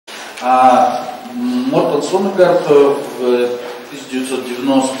Мортен Сонегард в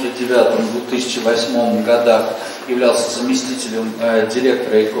 1999-2008 годах являлся заместителем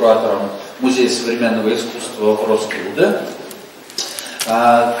директора и куратором Музея современного искусства в Роскилде,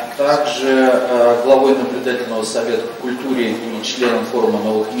 также главой наблюдательного совета по культуре и членом форума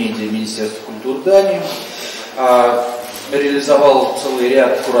новых медиа Министерства культуры Дании. Реализовал целый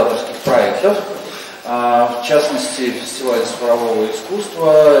ряд кураторских проектов, в частности, фестиваль цифрового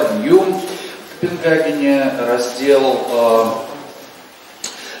искусства «Нью» в Копенгагене, раздел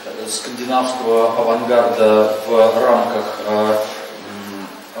скандинавского авангарда в рамках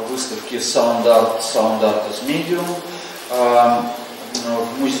выставки Sound Art as Medium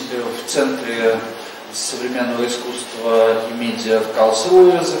в Центре современного искусства и медиа в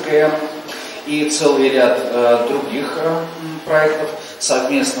Карлсруе, ЗКМ, и целый ряд других проектов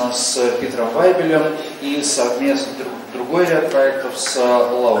совместно с Питером Вайбелем и совместно другой ряд проектов с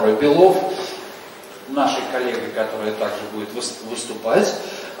Лаурой Белов, нашей коллегой, которая также будет выступать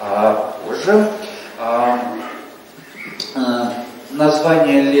позже.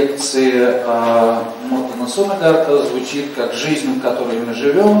 Название лекции Мортена Сонегарда звучит как «Жизнь, в которой мы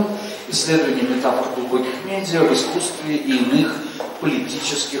живем. Исследование метафор глубоких медиа в искусстве и иных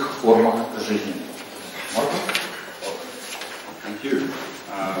политических формах жизни». Мортен? Thank you.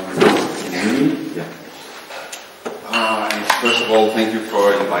 First of all, thank you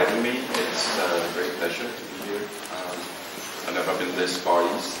for inviting me. It's a great pleasure to be here. I've never been this far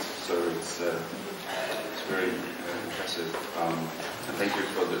east, so it's very impressive. And thank you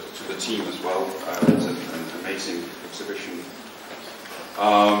to the team as well. It's an amazing exhibition.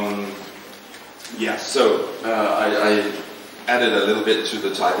 So I added a little bit to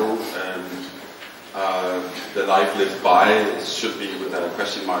the title. The life lived by, it should be with a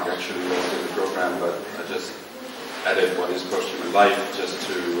question mark actually also in the program, but I just added what is post-human life just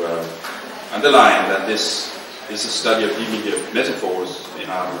to underline that this is a study of media metaphors in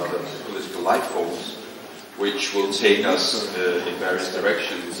our political life forms, which will take us in various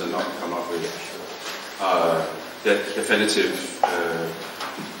directions and not come up with definitive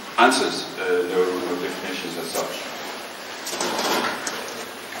answers, no definitions as such.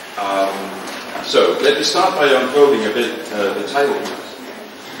 So let me start by unfolding a bit the title,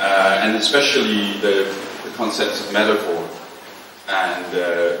 and especially the concepts of metaphor, and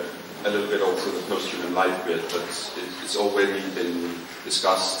a little bit also the post-human life bit, but it's already been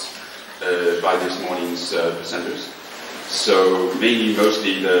discussed by this morning's presenters. So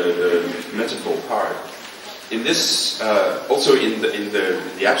mostly the metaphor part. In this, also in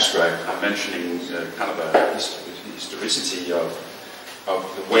the abstract, I'm mentioning kind of a historicity of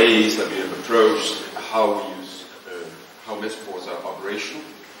the ways that we have approached how we use how metaphors are operational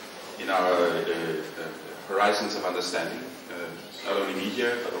in our horizons of understanding, not only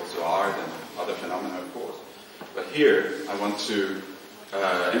media but also art and other phenomena, of course. But here I want to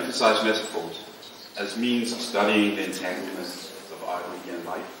emphasize metaphors as means of studying the entanglements of art, media, and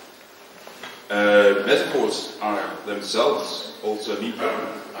life. Metaphors are themselves also a medium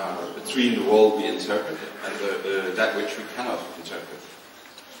between the world we interpret and that which we cannot interpret.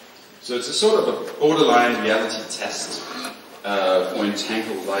 So it's a sort of a borderline reality test for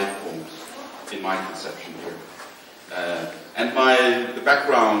entangled life forms in my conception here. And the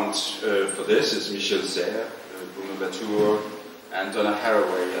background for this is Michel Serres, Bruno Latour, and Donna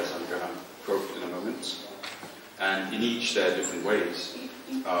Haraway, as I'm going to quote in a moment. And in each there are different ways.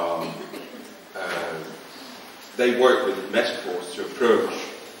 They work with metaphors to approach,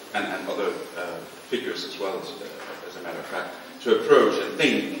 and other figures as well, as a matter of fact, to approach and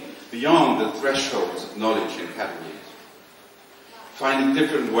think beyond the thresholds of knowledge and categories, finding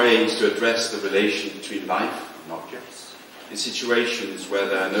different ways to address the relation between life and objects in situations where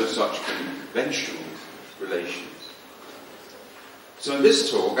there are no such conventional relations. So in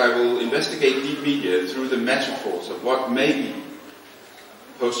this talk I will investigate deep media through the metaphors of what may be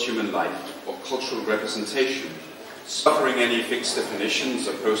post-human life or cultural representation, suffering any fixed definitions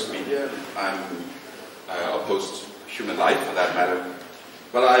of post-media, or post-human life for that matter.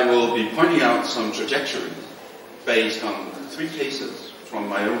 But I will be pointing out some trajectories based on 3 cases from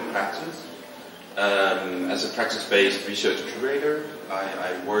my own practice. As a practice-based research curator,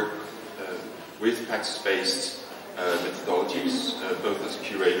 I work with practice-based methodologies, both as a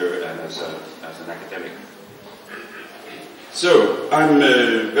curator and as an academic. So I'm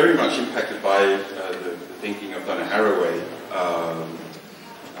very much impacted by the thinking of Donna Haraway,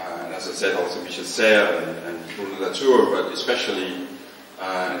 and as I said, also Michel Serres and Bruno Latour, but especially,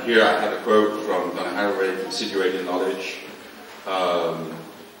 and here I have a quote from Donna Haraway from Situated Knowledge,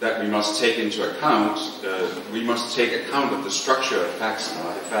 that we must take into account, we must take account of the structure of facts and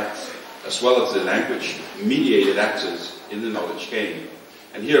artifacts, as well as the language-mediated actors in the knowledge game.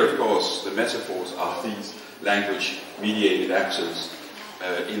 And here, of course, the metaphors are these language-mediated actors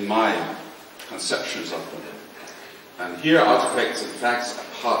in my conceptions of them. And here, artifacts and facts are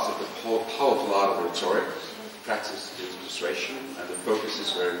parts of the powerful art of rhetoric. Practice is persuasion, and the focus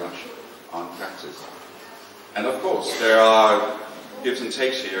is very much on practice. And of course, there are gives and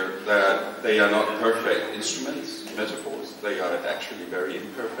takes here that they are not perfect instruments, metaphors. They are actually very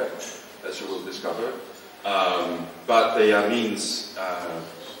imperfect, as you will discover. But they are means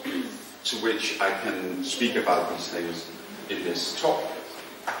to which I can speak about these things in this talk.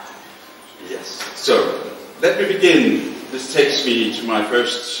 Yes. So let me begin. This takes me to my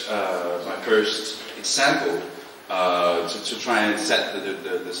first example to try and set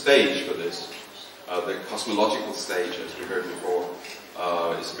the stage for this. The cosmological stage, as we heard before,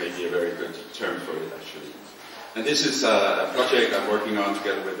 is maybe a very good term for it, actually. And this is a project I'm working on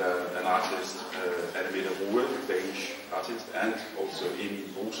together with an artist, Annemette Rue, Danish artist, and also Emil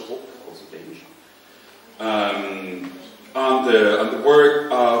Boserup, also Danish. On the work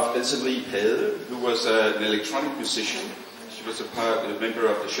of Elsemarie Pade, who was an electronic musician. She was a member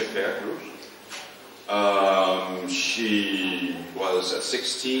of the Cheffer group. She was at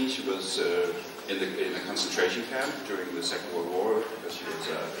 16. She was in a concentration camp during the Second World War because she was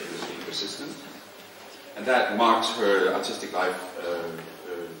being resistant, and that marked her artistic life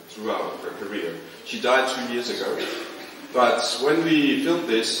throughout her career. She died 2 years ago, but when we filmed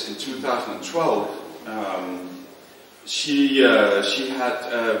this in 2012. She had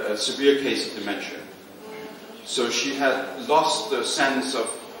a severe case of dementia. So she had lost the sense of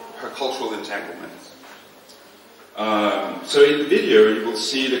her cultural entanglement. So in the video you will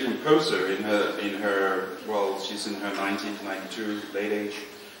see the composer in her well, she's in her 90s, 92, late age,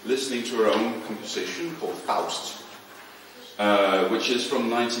 listening to her own composition called Faust, which is from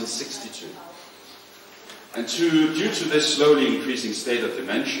 1962. And due to this slowly increasing state of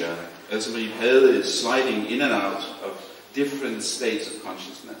dementia, Elsemarie Pade is sliding in and out of different states of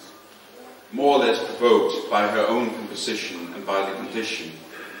consciousness, more or less provoked by her own composition and by the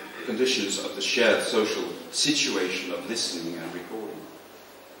conditions of the shared social situation of listening and recording.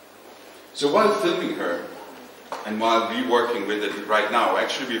 So while filming her, and while we're working with it right now,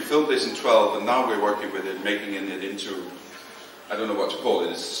 actually we filmed this in 12, and now we're working with it, making it into, I don't know what to call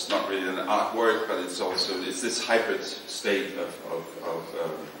it. It's not really an artwork, but it's this hybrid state of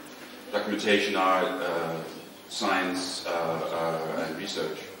documentation, art, science, and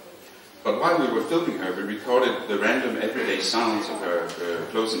research. But while we were filming her, we recorded the random everyday sounds of her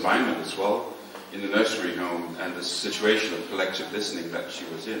close environment as well, in the nursery home, and the situation of collective listening that she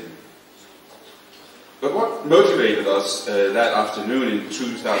was in. But what motivated us that afternoon in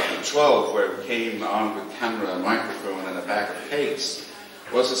 2012, where we came armed with camera, microphone, and a bag of cakes,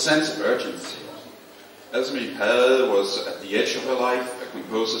 was a sense of urgency. Elsemarie Pade was at the edge of her life, a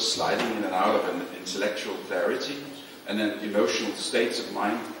composer sliding in and out of an intellectual clarity and an emotional states of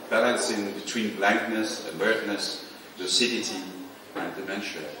mind, balancing between blankness, alertness, lucidity, and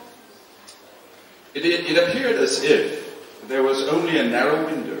dementia. It appeared as if there was only a narrow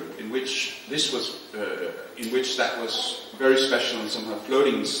window in which that was very special and somehow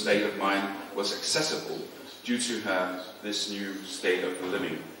floating state of mind was accessible due to this new state of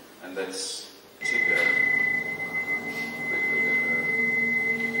living. And let's take a quick look at her.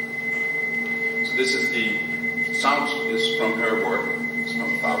 So this is the sound is from her work. It's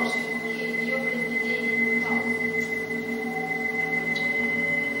from Faust.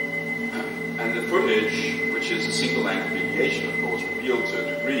 And the footage, which is a single-angle mediation, of course, revealed to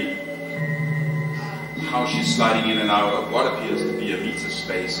a degree how she's sliding in and out of what appears to be a meter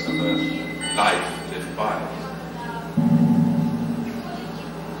space of a life lived by.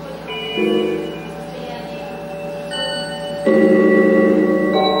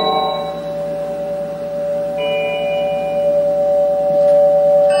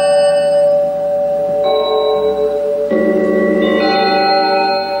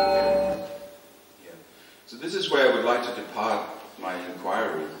 So this is where I would like to depart my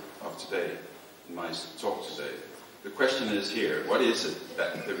inquiry of today, my talk today. The question is here, what is it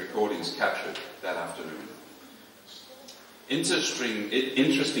that the recordings captured that afternoon?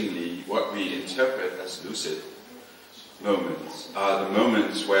 Interestingly, what we interpret as lucid moments are the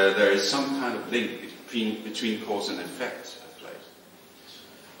moments where there is some kind of link between cause and effect at play.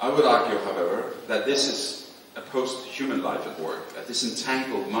 I would argue, however, that this is a post-human life at work, that this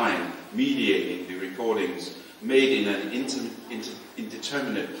entangled mind mediating the recordings made in an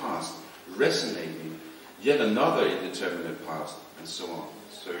indeterminate past, resonating yet another indeterminate past, and so on.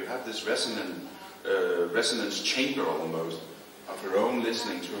 So you have this resonance chamber almost of her own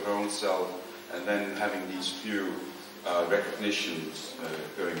listening to her own self, and then having these few recognitions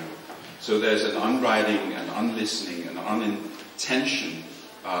going on. So there's an unwriting, an unlistening, an unintention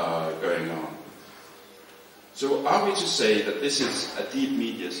going on. So are we to say that this is a deep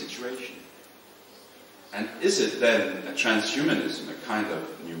media situation? And is it then a transhumanism, a kind of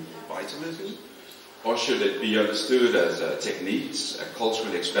new vitalism? Or should it be understood as techniques, a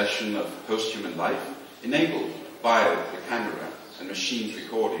cultural expression of post-human life, enabled by the camera and machines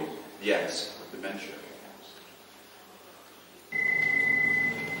recording the acts of dementia?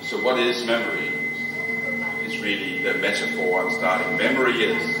 So what is memory? It's really the metaphor I'm starting. Memory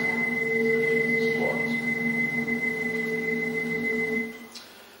is what?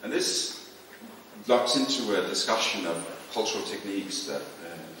 And this locks into a discussion of cultural techniques that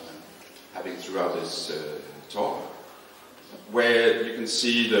I'm having throughout this talk, where you can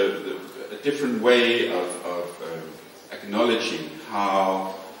see a different way of acknowledging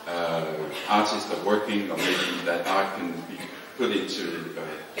how artists are working, or maybe that art can be put into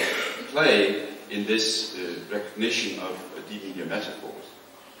play in this recognition of deep media metaphors.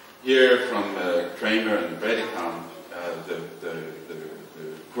 Here from Kramer and Bredicam, the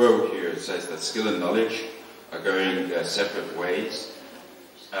quote here says that skill and knowledge are going their separate ways.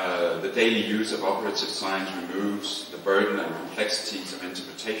 The daily use of operative science removes the burden and complexities of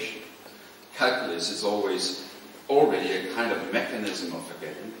interpretation. Calculus is already a kind of mechanism of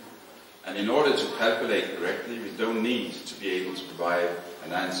forgetting. And in order to calculate correctly, we don't need to be able to provide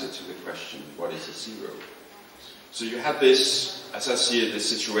an answer to the question, what is a zero? So you have this, as I see it, this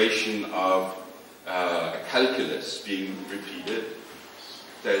situation of a calculus being repeated.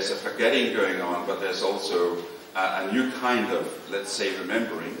 There's a forgetting going on, but there's also a new kind of, let's say,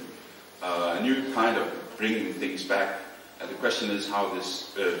 remembering, a new kind of bringing things back. And the question is how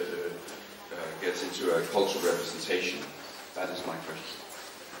this gets into a cultural representation. That is my question.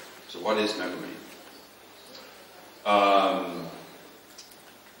 So what is memory?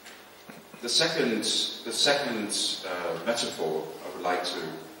 The second metaphor I would like to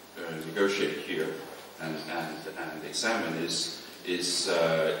negotiate here and examine is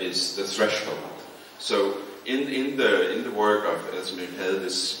the threshold. So in the work of Else Michael,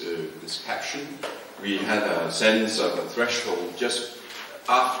 this caption, we had a sense of a threshold just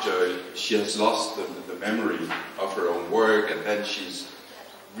after she has lost the memory of her own work, and then she's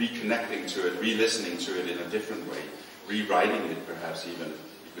reconnecting to it, re-listening to it in a different way, rewriting it perhaps even,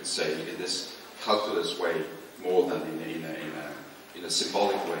 you could say, in this calculus way more than in a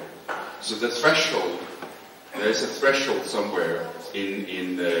symbolic way. So the threshold, there is a threshold somewhere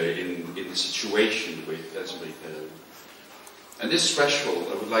in the situation with Else Michael. And this threshold,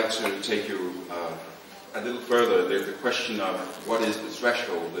 I would like to take you a little further. The question of what is the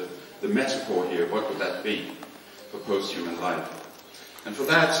threshold, the metaphor here, what would that be for post-human life? And for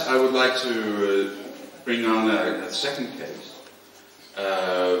that, I would like to bring on a second case,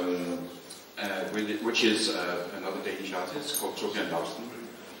 which is another Danish artist called Torbjørn Lausten,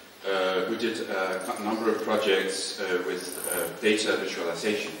 who did a number of projects with data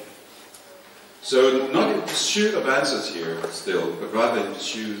visualization. So not in pursuit of answers here still, but rather in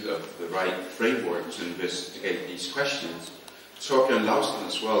pursuit of the right framework to investigate these questions. Torbjørn Lausten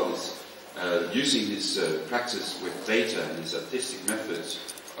as well is using his practice with data and his artistic methods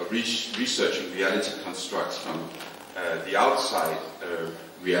of researching reality constructs from the outside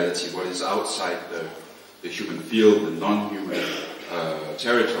reality, what is outside the human field, the non-human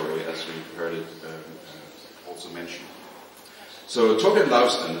territory, as we heard it also mentioned. So Torbjørn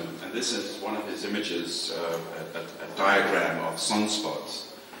Lausten, and this is one of his images, a diagram of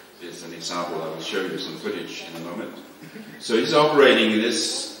sunspots, is an example. I will show you some footage in a moment. So he's operating in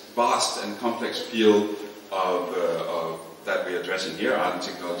this vast and complex field of that we're addressing here, art and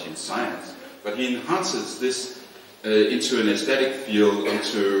technology and science, but he enhances this into an aesthetic field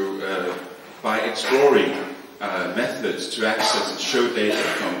by exploring methods to access and show data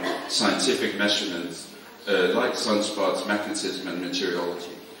from scientific measurements like sunspots, magnetism and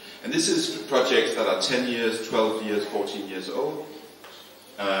meteorology. And this is projects that are 10 years, 12 years, 14 years old.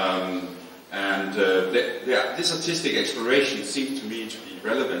 This artistic exploration seemed to me to be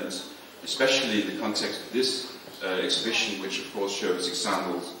relevant, especially in the context of this exhibition, which of course shows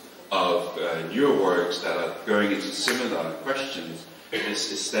examples of newer works that are going into similar questions,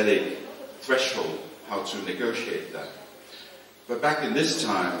 this aesthetic threshold, how to negotiate that. But back in this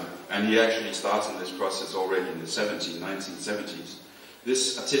time, and he actually started this process already in the 1970s,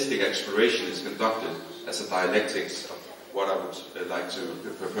 this artistic exploration is conducted as a dialectics of what I would like to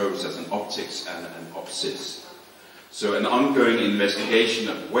propose as an optics and an opsis. So an ongoing investigation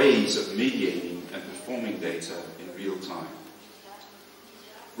of ways of mediating and performing data in real time.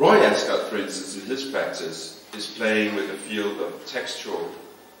 Roy Ascott, for instance, in his practice, is playing with the field of textual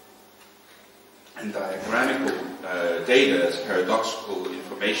and diagrammatical data as paradoxical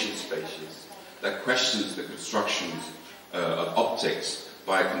information spaces that questions the constructions of optics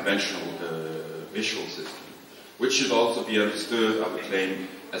by a conventional visual system, which should also be understood, I would claim,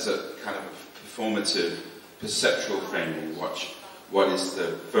 as a kind of performative perceptual framing. What is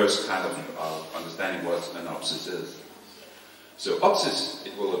the first kind of understanding what an opsis is. So opsis,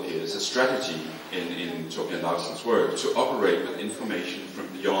 it will appear, is a strategy in Torbjørn Laussen's work to operate with information from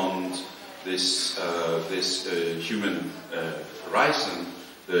beyond this human horizon,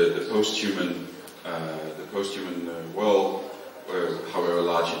 the post-human world, however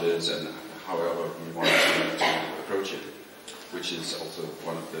large it is and however we want to approach it, which is also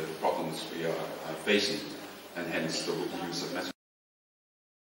one of the problems we are facing, and hence the use of metaphors.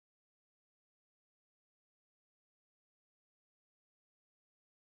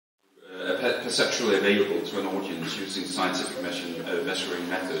 Perceptually available to an audience using scientific measuring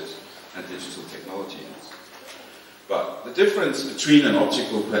methods and digital technologies. But the difference between an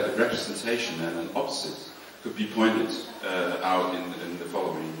optical representation and an opsis could be pointed out in the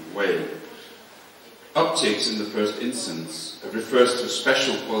following way. Optics, in the first instance, refers to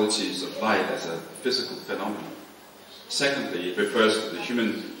special qualities of light as a physical phenomenon. Secondly, it refers to the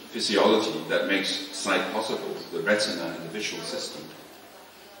human physiology that makes sight possible, the retina and the visual system.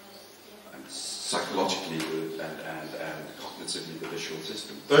 Psychologically and cognitively the visual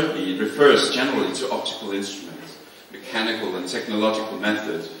system. Thirdly, it refers generally to optical instruments, mechanical and technological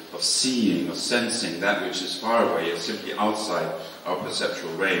methods of seeing or sensing that which is far away or simply outside our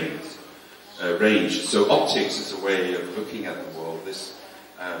perceptual range. So optics is a way of looking at the world, this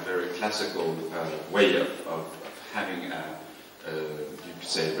very classical way of having you could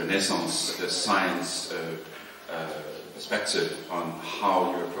say, Renaissance science perspective on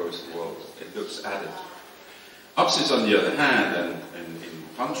how you approach the world. It looks at it. Opsis, on the other hand, and in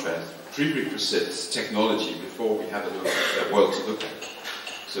contrast, prerequisites technology before we have a world to look at.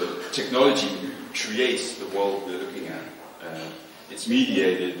 So technology creates the world we're looking at. It's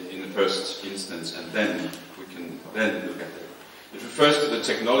mediated in the first instance, and then we can then look at it. It refers to the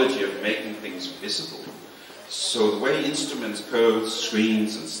technology of making things visible. So the way instruments, codes,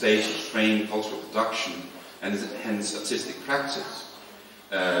 screens, and stages frame cultural production and hence artistic practice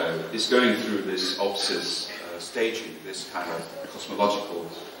is going through this opsis staging, this kind of cosmological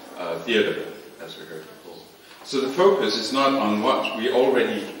theater, as we heard before. So the focus is not on what we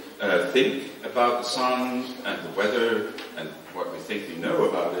already think about the sun and the weather and what we think we know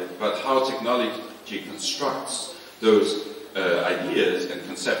about it, but how technology constructs those ideas and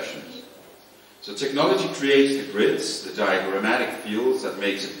conceptions. So technology creates the grids, the diagrammatic fields that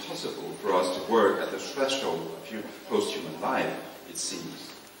makes it possible for us to work at the threshold of post-human life, it seems.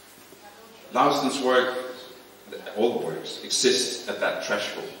 Laussen's work, all the works, exist at that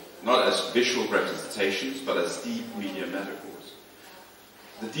threshold, not as visual representations, but as deep media metaphors.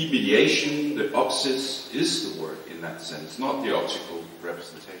 The deep mediation, the opsis, is the work in that sense, not the optical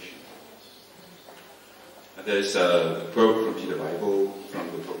representation. And there's a quote from Peter Weibel from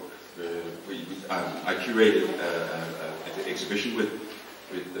the book. I curated an exhibition with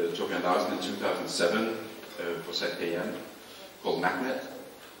Torbjørn Laussen in 2007 for ZKM called Magnet,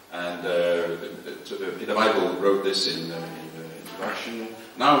 and Peter Weibel wrote this in the introduction.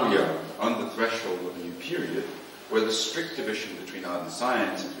 Now we are on the threshold of a new period where the strict division between art and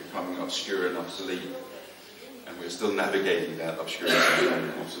science is becoming obscure and obsolete, and we're still navigating that obscurity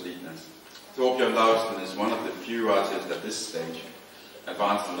and obsoleteness. Torbjørn Laussen is one of the few artists at this stage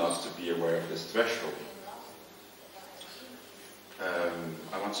advanced enough to be aware of this threshold.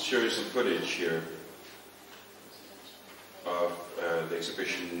 I want to show you some footage here of the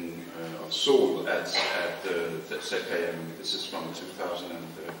exhibition of Sol at the ZKM. This is from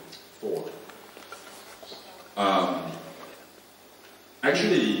 2004.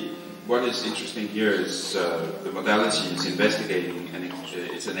 Actually, what is interesting here is the modality is investigating, and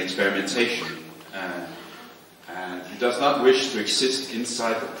it's an experimentation. And he does not wish to exist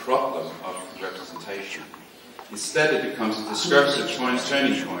inside the problem of representation. Instead, it becomes a discursive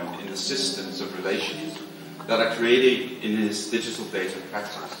turning point in the systems of relations that are created in his digital data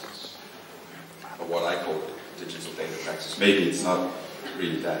practice, or what I call digital data practice. Maybe it's not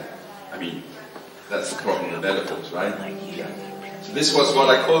really that. I mean, that's the problem with metaphors, right? Yeah. So this was what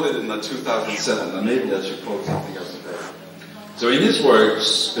I called it in 2007, and maybe I should call it something else today. So in his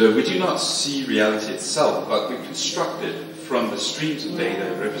works, we do not see reality itself, but we construct it from the streams of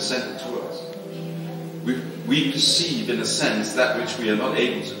data represented to us. we perceive, in a sense, that which we are not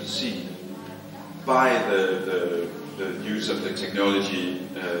able to perceive by the use of the technology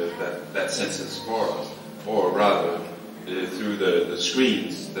that senses for us, or rather through the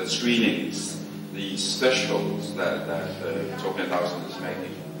screens, the screenings, these thresholds that Torbjørn Larsen is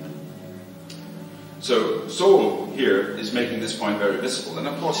making. So Sol here is making this point very visible, and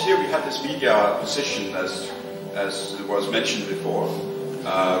of course here we have this media position as was mentioned before.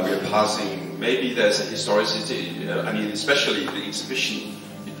 We are passing, maybe there's a historicity, I mean especially the exhibition,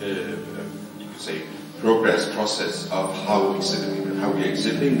 you could say, process of how we are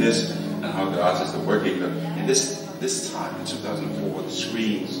exhibiting this and how the artists are working. But in this time, in 2004, the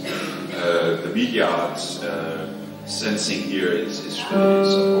screens, the media arts sensing here is of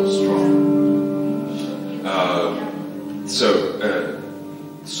course strong.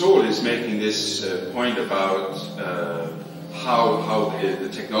 Sol is making this point about how the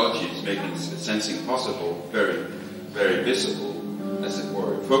technology is making sensing possible, very, very visible, as it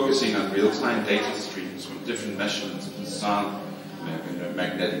were, focusing on real-time data streams from different measurements of the sun,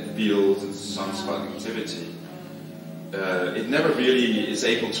 magnetic fields, and sunspot activity. It never really is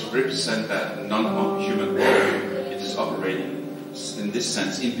able to represent that non-human world. It is operating, in this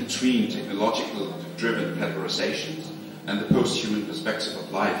sense, in between technological-driven categorizations and the post-human perspective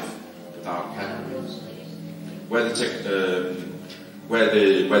of life without categories, where the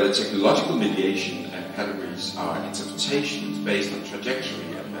technological mediation and categories are interpretations based on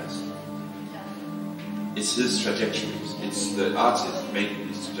trajectory at best. It's his trajectories, it's the artist making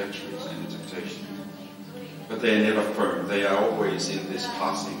these trajectories and interpretations. But they are never firm, they are always in this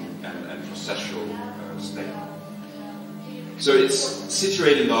passing and processual state. So it's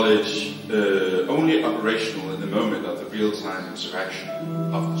situated knowledge only operational in the moment of the real-time interaction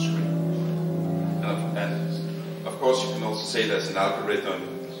of the screen. And of course you can also say there's an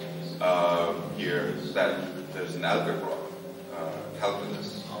algorithm here, that there's an algebra,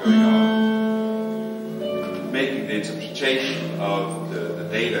 calculus going on, making the interpretation of the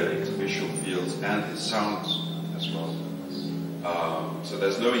data into visual fields and the sounds as well. So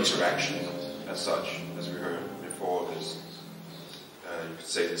there's no interaction as such, as we heard before. This, you could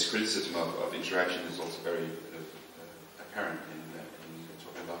say this criticism of interaction is also very apparent in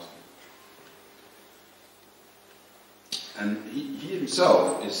Torbjørn Larsen. And he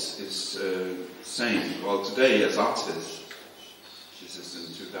himself is saying, well, today as artists, this is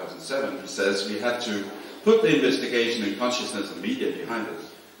in 2007, he says we had to put the investigation and consciousness of media behind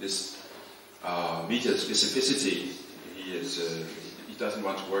us. This media specificity, he doesn't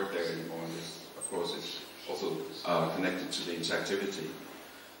want to work there anymore, and this, of course, is also connected to the interactivity.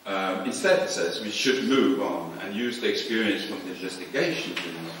 Instead, he says, we should move on and use the experience from the investigation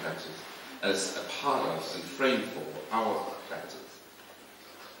in our practice as a part of and frame for our practice.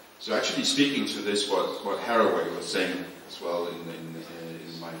 So actually speaking to this, what Haraway was saying as well in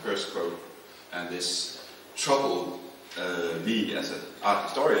my first quote, and this trouble me as an art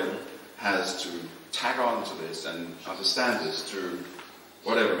historian has to tag on to this and understand this through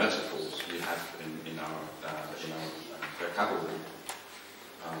whatever metaphors we have in our vocabulary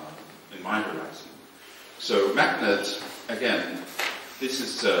in mind horizon. So Magnet, again, this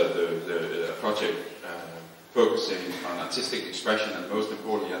is the project focusing on artistic expression and most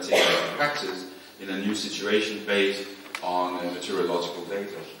importantly artistic practice in a new situation based on meteorological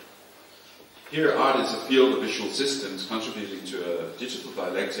data. Here art is a field of visual systems contributing to a digital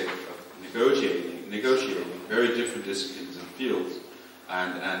dialectic of negotiating very different disciplines and fields,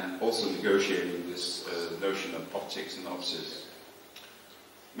 and also negotiating this notion of optics and opsis.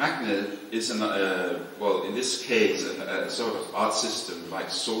 Magnet is, well, in this case, a sort of art system like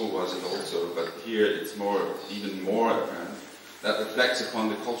Sol was it also, but here it's even more apparent, that reflects upon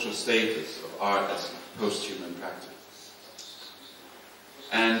the cultural status of art as post-human practice.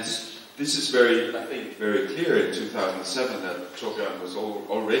 And this is I think, very clear in 2007 that Torbjørn was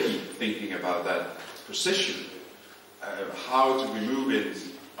already thinking about that precision. How do we move in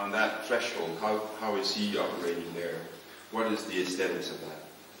on that threshold? How is he operating there? What is the aesthetics of that?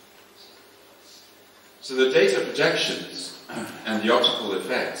 So the data projections and the optical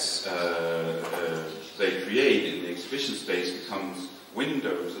effects they create in the exhibition space becomes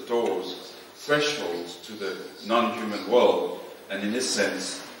windows, doors, thresholds to the non-human world, and in this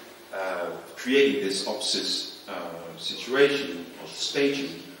sense creating this opsis situation or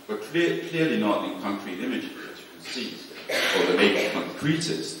staging, but clearly not in concrete images, as you can see. Or they may be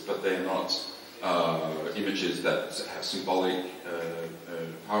concretist, but they're not images that have symbolic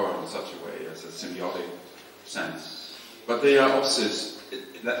power in such a way, as a semiotic sense. But they are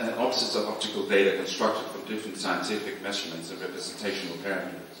opsis of optical data constructed from different scientific measurements and representational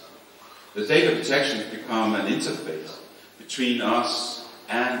parameters. The data protections become an interface between us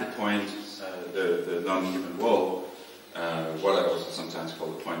and the point, the non-human world, what I also sometimes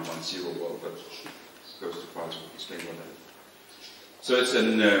call the 0.10 world, but it goes too far to explain what that is. So it's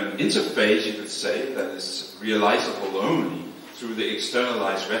an interface, you could say, that is realizable only through the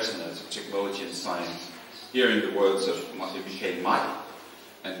externalized retinas of technology and science. Here in the words of Michael Mike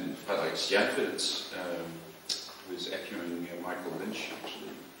and Frederick Stjernfeldt, who is echoing Michael Lynch,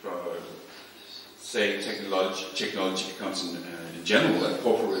 actually, from saying technology becomes, in general, a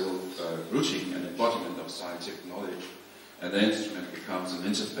corporeal routing and embodiment of scientific knowledge, and the instrument becomes an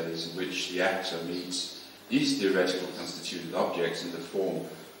interface in which the actor meets these theoretical constituted objects in the form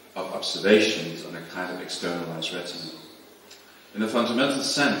of observations on a kind of externalized retina. In a fundamental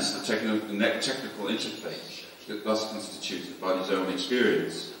sense, the technical interface that thus constitutes the body's own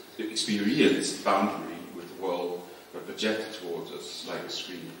experience, the experienced boundary with the world, but projected towards us like a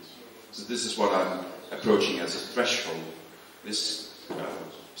screen. So this is what I'm approaching as a threshold. This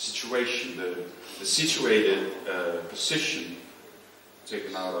situation, the situated position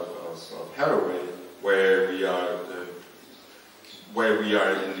taken out of Haraway, where we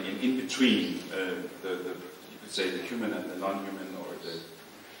are in between you could say the human and the non-human, or the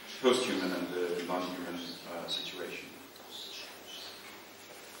post-human and the non-human situation.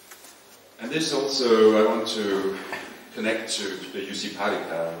 And this also I want to connect to the UC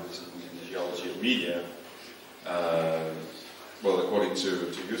Parika, who is in the geology of media. Well, according to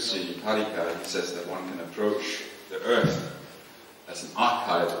UC Parika, he says that one can approach the Earth as an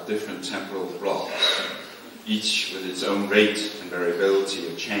archive of different temporal blocks, each with its own rate and variability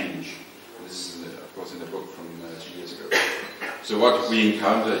of change. And this is, of course, in the book from 2 years ago. So what we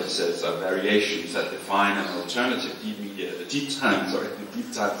encounter, he says, are variations that define an alternative deep time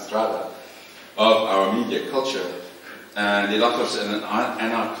strata of our media culture, and it offers an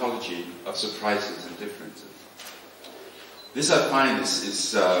anarchology of surprises and differences. This I find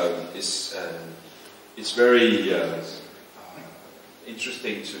is very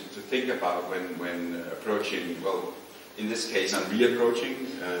interesting to think about when approaching, well, in this case I'm reapproaching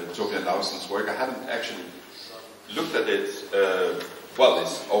Torbjørn Laursen's work. I haven't actually looked at it, well,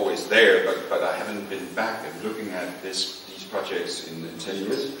 it's always there, but I haven't been back and looking at these projects in 10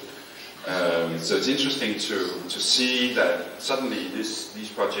 years. So it's interesting to see that suddenly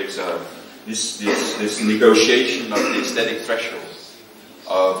these projects are, this negotiation of the aesthetic threshold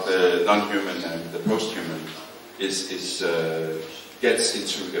of the non-human and the post-human gets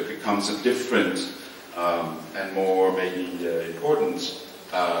into, it becomes a different and more maybe important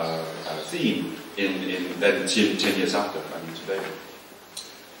theme than 10 years after, I mean today.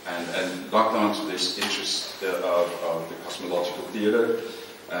 And locked on to this interest of the cosmological theater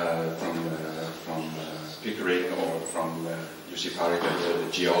from Pickering, or from UC Parika,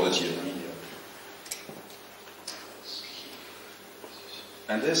 the geology of media.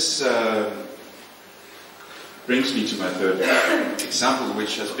 And this brings me to my third example,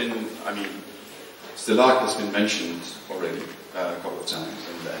 which has been, I mean, Stellark has been mentioned already a couple of times,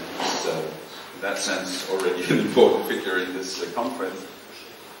 and he's, in that sense, already an important figure in this conference.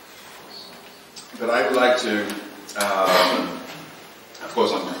 But I would like to, of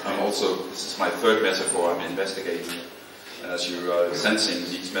course, I'm also, this is my third metaphor I'm investigating, and as you are sensing,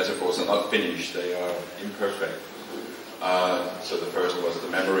 these metaphors are not finished, they are imperfect. So the first was the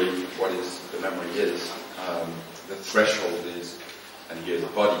memory, what is the memory is, the threshold is, and here the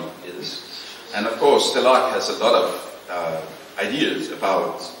body is. And of course, Stellark has a lot of ideas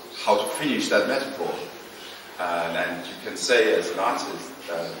about how to finish that metaphor. And you can say as an artist,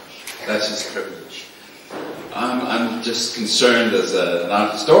 that's his privilege. I'm just concerned as an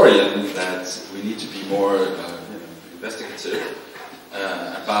art historian that we need to be more investigative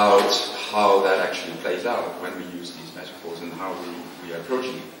about how that actually plays out when we use these metaphors and how we are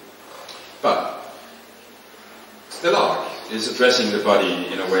approaching it. But Stellark is addressing the body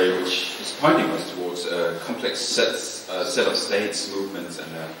in a way which is pointing us towards a complex set of states, movements,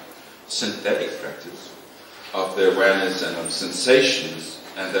 and a synthetic practice of the awareness and of sensations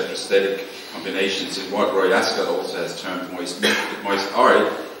and their prosthetic combinations in what Roy Ascott also has termed moist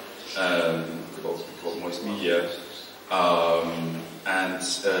art, could also be called moist media.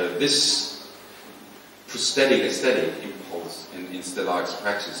 This prosthetic aesthetic impulse in Stellark's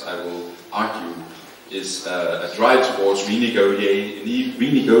practice, I will argue, is a drive towards renegotiating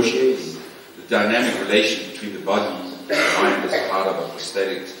the dynamic relation between the body and the mind as part of a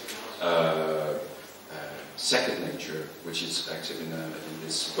prosthetic second nature, which is active in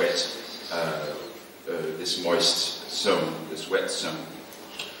this wet, this moist zone, this wet zone.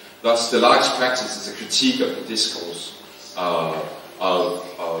 Thus, Stellark's practice is a critique of the discourse of of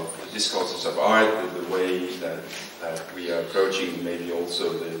the discourses of art, the way that we are approaching maybe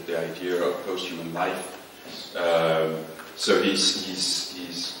also the idea of post-human life. So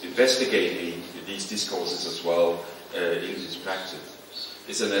he's investigating these discourses as well in his practice.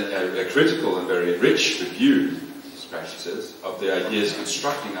 It's a critical and very rich review, his practices, of the ideas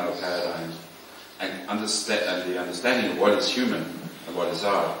constructing our paradigms and the understanding of what is human and what is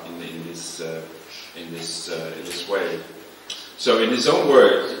art in this way. So in his own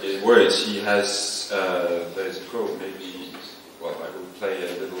words, he has, there's a quote, maybe, well, I will play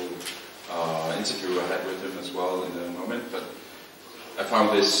a little interview I had with him as well in a moment, but I found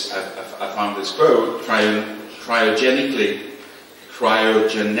this quote, cryogenically,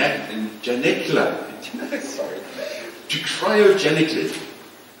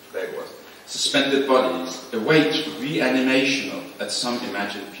 there it was, suspended bodies await reanimation at some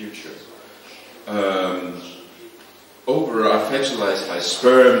imagined future. Over are fertilized by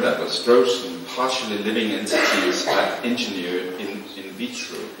sperm that was frozen, partially living entities are engineered in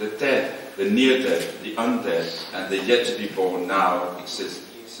vitro. The dead, the near dead, the undead, and the yet to be born now exist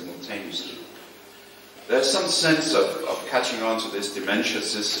simultaneously. There's some sense of catching on to this dementia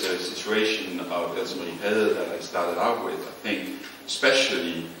situation of Elsemarie that I started out with. I think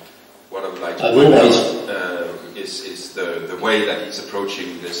especially what I would like to point out is the way that he's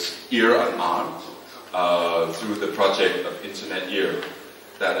approaching this ear on art through the project of Internet Ear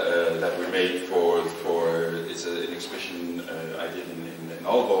that we made for it's an exhibition I did in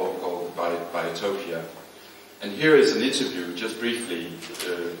Aalborg called Biotopia. And here is an interview, just briefly,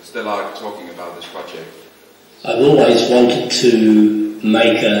 Stellar talking about this project. I've always wanted to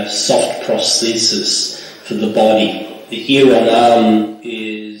make a soft prosthesis for the body. The ear on arm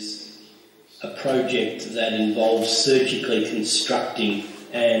is a project that involves surgically constructing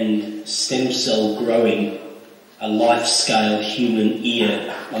and stem cell growing a life-scale human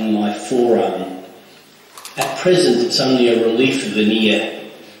ear on my forearm. At present, it's only a relief of an ear.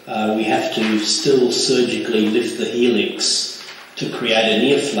 We have to still surgically lift the helix to create an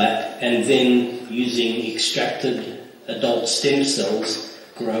ear flap, and then using extracted adult stem cells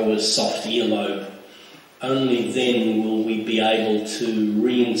grow a soft earlobe. Only then will we be able to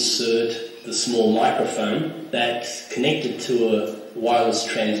reinsert the small microphone that's connected to a wireless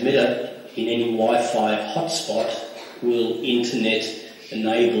transmitter in any Wi-Fi hotspot will internet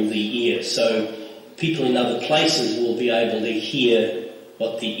enable the ear. So people in other places will be able to hear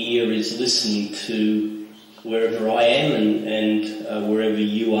what the ear is listening to wherever I am and wherever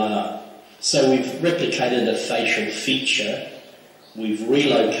you are. So we've replicated a facial feature, we've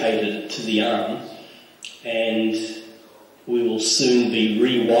relocated it to the arm, and we will soon be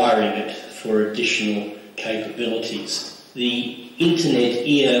rewiring it for additional capabilities. The Internet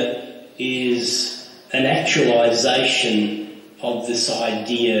Ear is an actualization of this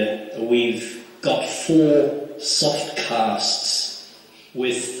idea. We've got 4 soft casts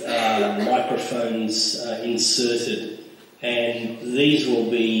with microphones inserted, and these will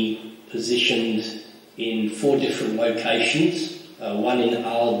be positioned in 4 different locations, one in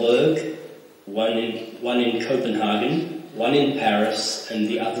Aalborg, one in Copenhagen, one in Paris, and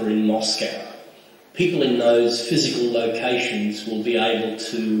the other in Moscow. People in those physical locations will be able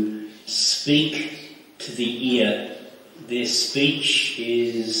to speak to the ear. Their speech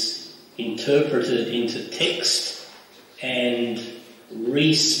is interpreted into text and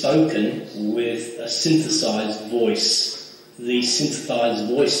re-spoken with a synthesized voice. These synthesized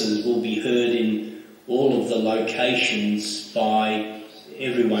voices will be heard in all of the locations by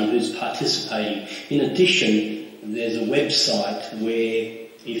everyone who's participating. In addition, there's a website where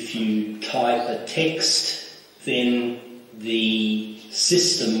if you type a text, then the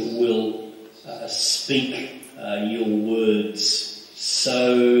system will speak your words.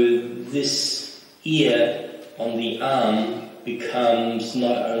 So this ear on the arm becomes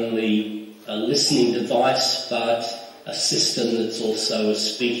not only a listening device, but a system that's also a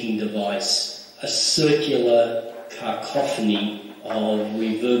speaking device, a circular cacophony of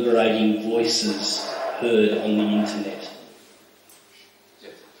reverberating voices heard on the internet.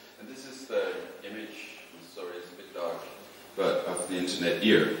 Yes, and this is the image, I'm sorry it's a bit dark, but of the Internet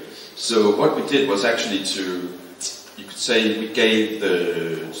Ear. So what we did was actually you could say we gave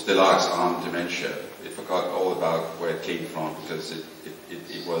the Stellar's arm dementia. It forgot all about where it came from because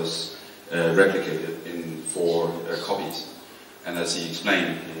it was replicated in 4 copies. And as he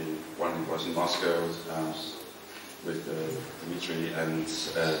explained, one was in Moscow with Dmitry, and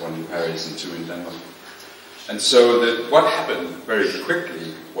one in Paris and 2 in Denmark. And so what happened very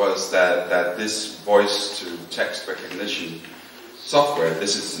quickly was that this voice-to-text recognition software,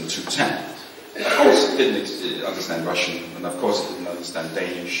 this is in 2010, Of course, it didn't understand Russian, and of course, it didn't understand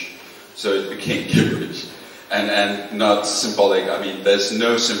Danish, so it became gibberish. And not symbolic. I mean, there's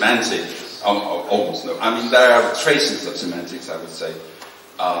no semantic, almost no. I mean, there are traces of semantics, I would say.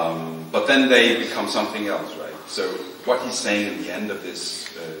 But then they become something else, right? So what he's saying in the end of this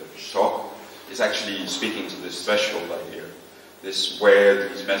talk is actually speaking to this threshold right here. This where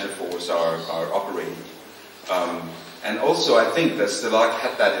these metaphors are operating. And also, I think that Stalag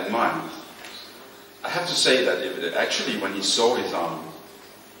had that in mind. I have to say that actually, when he saw his arm,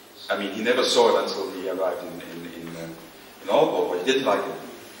 I mean, he never saw it until he arrived in Aalborg, but he did like it.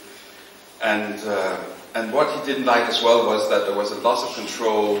 And what he didn't like as well was that there was a loss of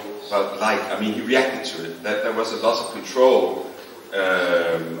control. Well, he reacted to it. That there was a loss of control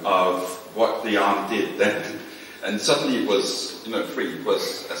of what the arm did then. And suddenly it was, free. It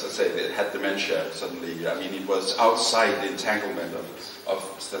was, as I say, it had dementia suddenly. I mean, it was outside the entanglement of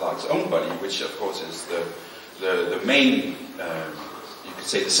Stalag's own body, which of course is the main, you could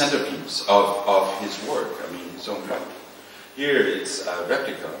say, the centerpiece of his work. I mean, his own work. Here it's a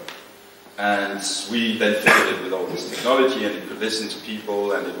replica, and we then fitted it with all this technology, and it could listen to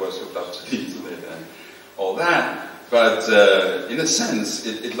people, and it was hooked up to the internet and all that. But in a sense,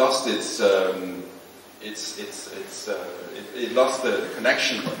 it lost it lost the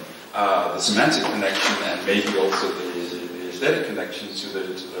connection, the semantic connection, and maybe also the aesthetic connection to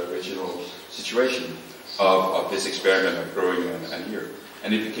the original situation of this experiment of growing an ear,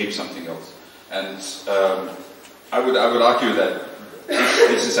 and it became something else. And I would argue that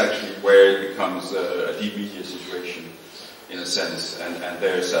this is actually where it becomes a deep media situation, in a sense, and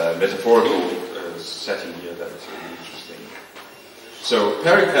there's a metaphorical setting here that's really interesting. So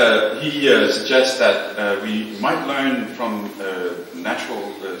Perica, he suggests that we might learn from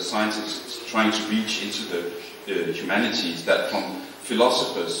natural scientists trying to reach into the humanities, that from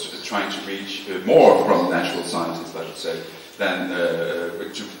philosophers trying to reach more from natural scientists, I would say, than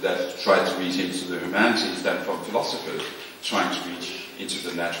that try to reach into the humanities, than from philosophers trying to reach into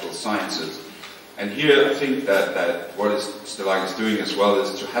the natural sciences. And here I think that what Stalag is doing as well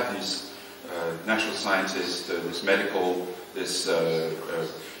is to have these natural scientists, this medical, this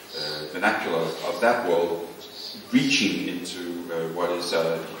vernacular of that world, reaching into what is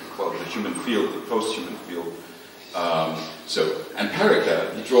called the human field, the post-human field. And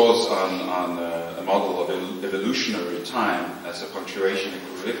Perica, he draws on a model of evolutionary time as a punctuation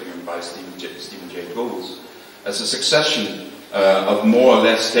equilibrium by Stephen Jay Gould, as a succession of more or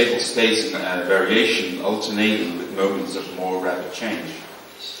less stable states and variation alternating with moments of more rapid change.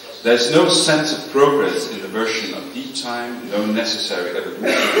 There's no sense of progress in the version of deep time, no necessary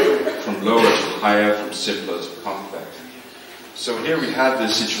evolution from lower to higher, from simpler to complex. So here we have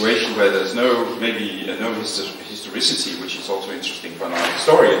this situation where there's no historicity, which is also interesting for an art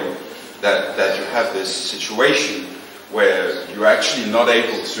historian, that you have this situation where you're actually not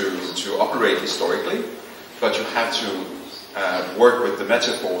able to operate historically, but you have to work with the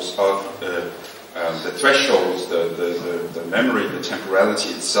metaphors of the thresholds, the memory, the temporality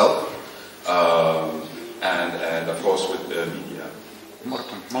itself, and of course with the media.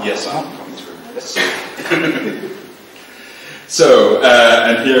 Yes, I'm coming through. Yes. So,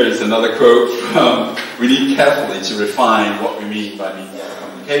 and here is another quote from, we need carefully to refine what we mean by media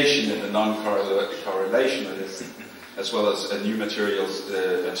communication in the non-correlationalist, as well as a new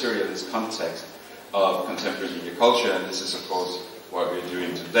materialist context of contemporary media culture, and this is of course what we're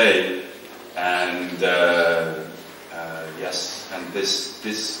doing today. And yes, and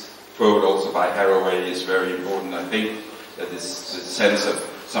this quote also by Haraway is very important. I think that this sense of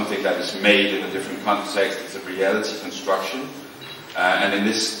something that is made in a different context is a reality construction. And in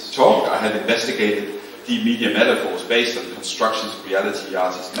this talk, I have investigated deep media metaphors based on constructions of reality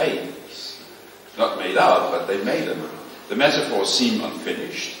artists made. Not made up, but they made them. The metaphors seem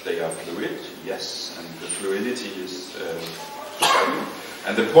unfinished. They are fluid, yes, and the fluidity is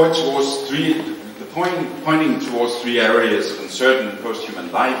and pointing towards three areas of uncertain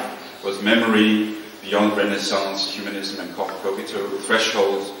post-human life was memory, beyond Renaissance, humanism and cogito, the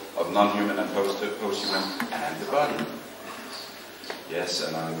thresholds of non-human and post-human, and the body. Yes,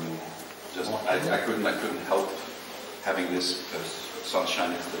 and I couldn't help having this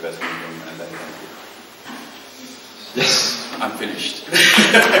sunshine is the best medium, and then yes, I'm finished.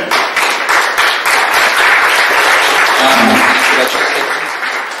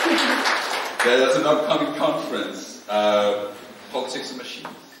 There's an upcoming conference, Politics and Machines.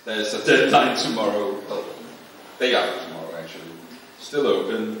 There's a deadline tomorrow, day after tomorrow actually. Still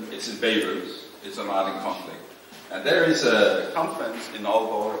open, it's in Beirut, it's on art and conflict. And there is a conference in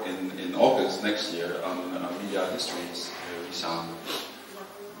Aalborg in August next year on media histories,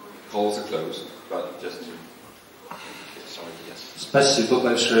 polls are closed, but just to... Sorry, yes. Спасибо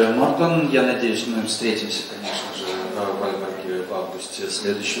большое, Мортон. Я надеюсь, мы встретимся, конечно же, в Альберге в августе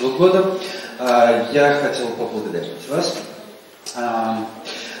следующего года. Я хотел поблагодарить вас.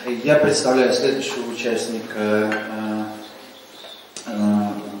 Я представляю следующего участника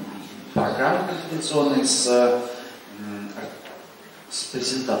программы конференционной с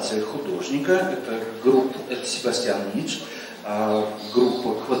презентацией художника. Это Себастьян Нич,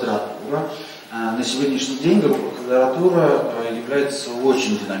 группа «Квадратура». На сегодняшний день группа «Квадратура» является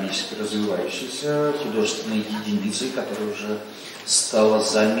очень динамически развивающейся художественной единицей, которая уже стала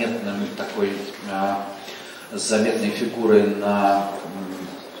заметной фигурой на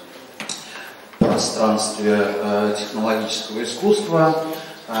пространстве технологического искусства.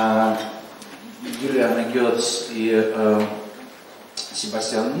 Юлиана Гёц и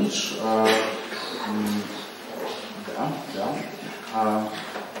Себастьян Нич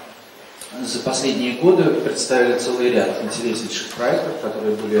за последние годы представили целый ряд интереснейших проектов,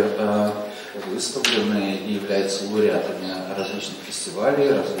 которые были выставлены и являются лауреатами различных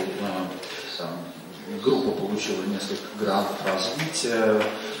фестивалей. Группа получила несколько грантов развития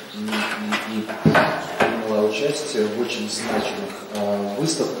и приняла участие в очень значимых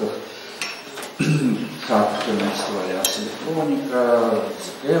выставках, как на фестивале «Арт-электроника»,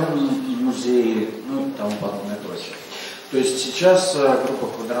 ЗКМ, музеи, ну и тому подобное прочее. То есть сейчас группа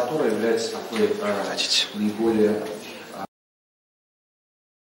 «Квадратура» является такой наиболее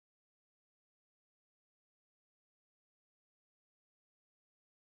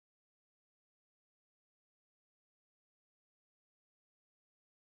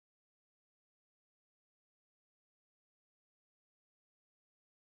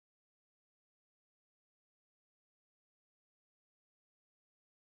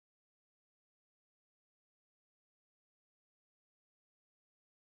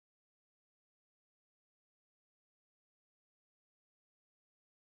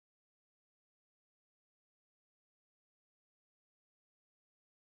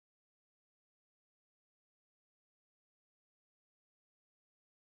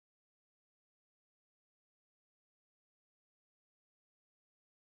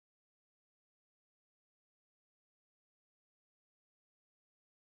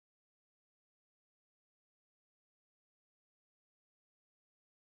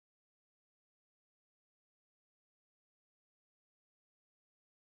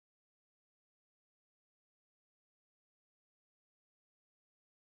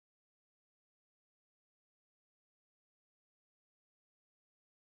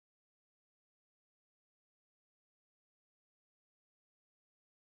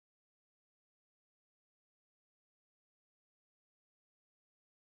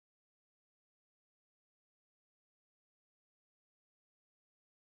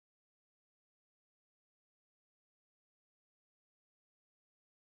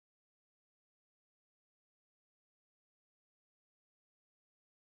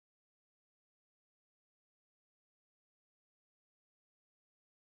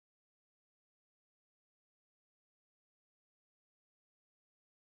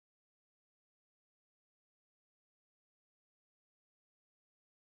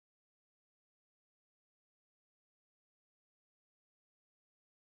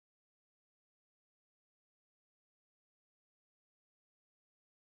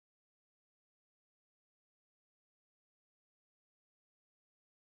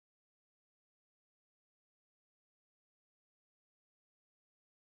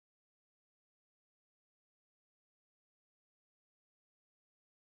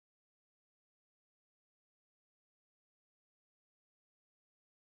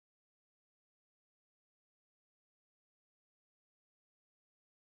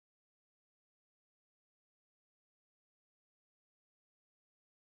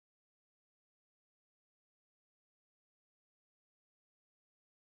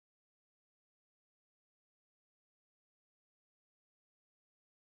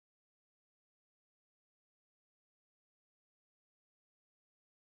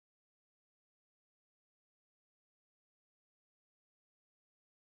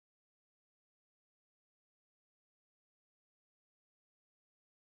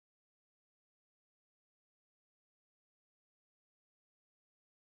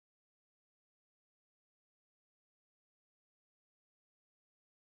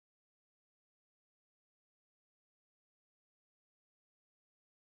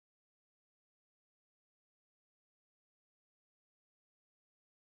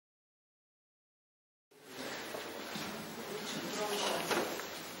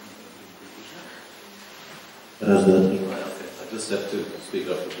Раз, два, три. just have to speak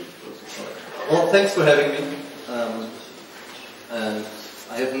up a bit. Well, thanks for having me. And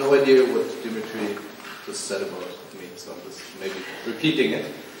I have no idea what Dimitri just said about me, so I'm just maybe repeating it.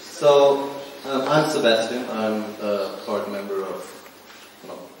 So, I'm Sebastian. I'm a part member of,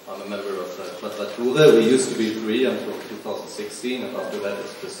 I'm a member of Quadratura. We used to be 3 until 2016, and after that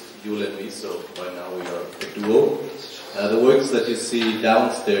it's just Yule and me, so right now we are a duo. The works that you see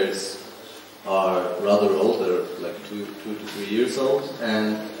downstairs are rather old, they're like 2 to 3 years old,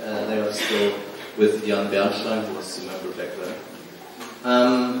 and they are still with Jan Bernstein, who was a member back then.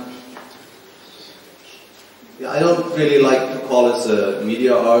 I don't really like to call us a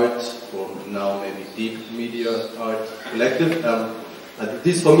media art, or now maybe deep media art collective.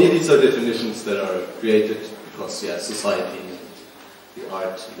 These, for me, these are definitions that are created because, yeah, society, the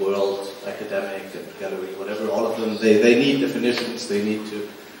art world, academic and gallery, whatever, all of them, they need definitions, they need to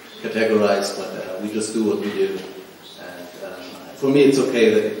categorize, but we just do what we do. And for me, it's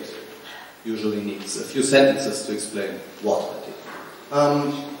okay that it usually needs a few sentences to explain what I did.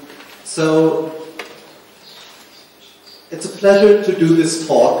 So, it's a pleasure to do this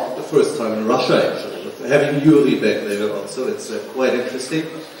talk the first time in Russia, actually, with having Yuri back there also. It's quite interesting.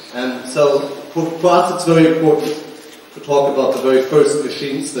 And so, for us, it's very important to talk about the very first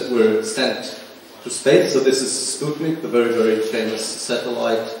machines that were sent to space. So this is Sputnik, the very, very famous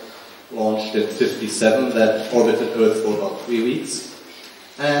satellite launched in '57 that orbited Earth for about 3 weeks.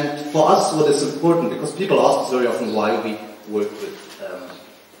 And for us, what is important, because people ask us very often why we work with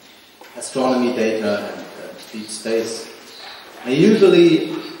astronomy data and deep space. And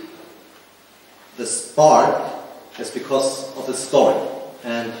usually, the spark is because of the story.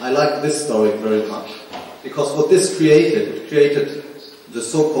 And I like this story very much, because what this created, it created the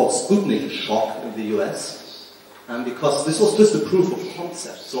so-called Sputnik shock in the US, and because this was just a proof of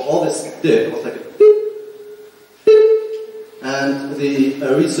concept. So all this did was like a beep, beep, and the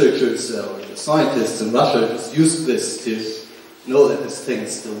researchers, or the scientists in Russia just used this to know that this thing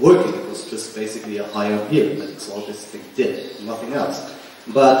is still working. It was just basically a higher here, that's all this thing did, nothing else.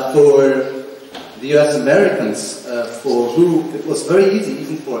 But for the US Americans, for who it was very easy,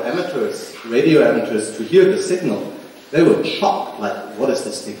 even for amateurs, radio amateurs, to hear the signal, they were shocked, like, what is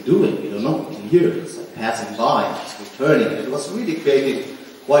this thing doing? We don't know, we can hear it, it's like passing by, it's returning. It was really creating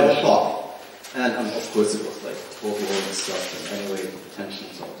quite a shock. And of course it was like overall and stuff, and anyway, the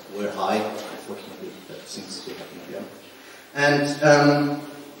tensions were high. Unfortunately, that seems to happen again. And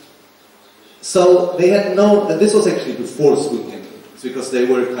so they had known that this was actually before Sputnik, because they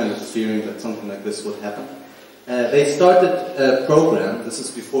were kind of fearing that something like this would happen. They started a program, this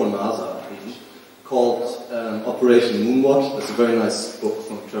is before NASA even, called Operation Moonwatch. There's a very nice book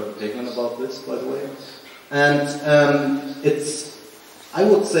from Trevor Pegman about this, by the way. And it's, I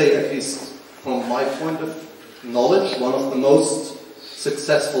would say, at least from my point of knowledge, one of the most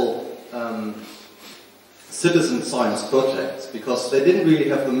successful citizen science projects, because they didn't really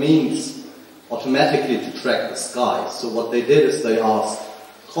have the means automatically to track the sky. So what they did is they asked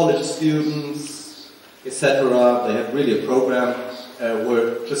college students, etc. They had really a program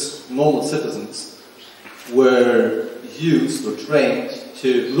where just normal citizens were used or trained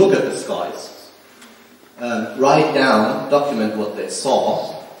to look at the skies, write down, document what they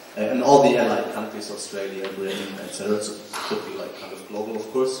saw, in all the allied countries, Australia, Britain, etc. So it should be like kind of global,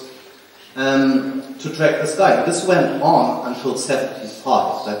 of course, to track the sky. And this went on until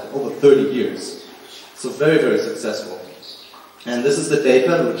 '75, like over 30 years. So very, very successful. And this is the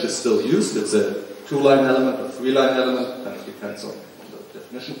data which is still used. It's a 2-line element, a 3-line element, kind of depends on the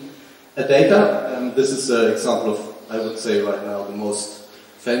definition. Data, this is an example of, I would say right now, the most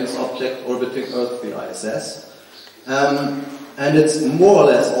famous object orbiting Earth, the ISS. And it's more or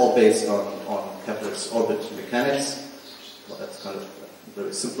less all based on Kepler's orbit mechanics. Well, that's kind of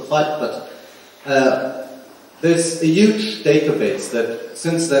very simplified, but there's a huge database that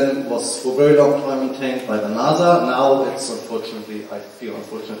since then was for a very long time maintained by the NASA. Now it's unfortunately, I feel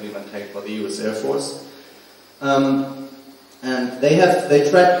unfortunately, maintained by the US Air Force. And they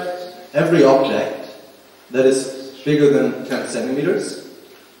track every object that is bigger than 10 centimeters.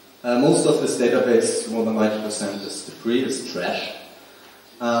 Most of this database, more than 90%, is debris, is trash.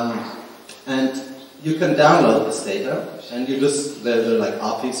 And you can download this data, and you just, they're like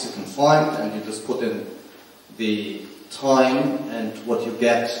APIs you can find, and you just put in the time, and what you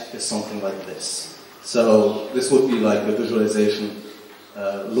get is something like this. So this would be like a visualization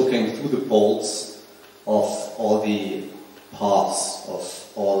looking through the poles of all the paths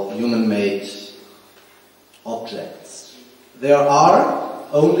of all human-made objects. There are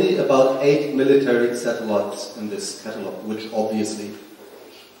only about 8 military satellites in this catalog, which obviously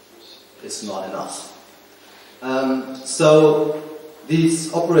is not enough. So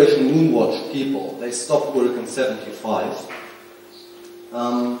these Operation Moonwatch people, they stopped work in '75,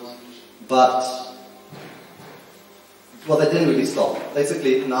 but well, they didn't really stop.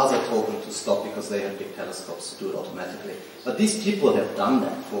 Basically, NASA told them to stop because they had big telescopes to do it automatically. But these people have done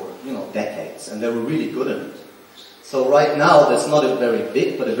that for, decades, and they were really good at it. So right now, there's not a very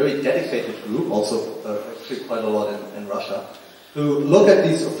big, but a very dedicated group, also actually quite a lot in Russia, who look at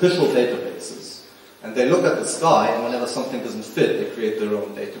these official databases, and they look at the sky, and whenever something doesn't fit, they create their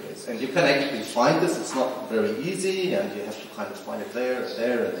own database. And you can actually find this. It's not very easy, and you have to kind of find it there,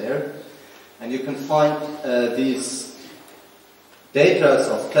 there, and there. And you can find these data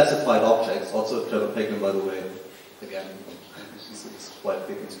of classified objects. Also, Trevor Paglen, by the way, again, this is quite a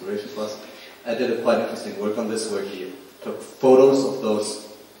big inspiration for us. I did a quite interesting work on this, where he took photos of those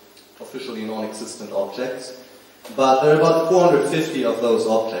officially non-existent objects. But there are about 450 of those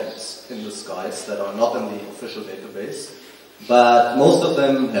objects in the skies that are not in the official database. But most of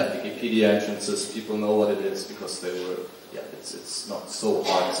them have Wikipedia entrances. People know what it is because they were, it's not so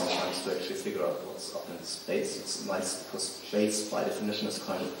hard sometimes to actually figure out what's up in space. It's nice because space, by definition, is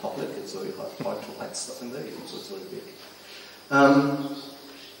kind of public. It's very hard to hide stuff in there, even so it's very big.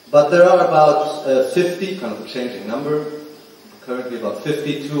 But there are about 50, kind of a changing number, currently about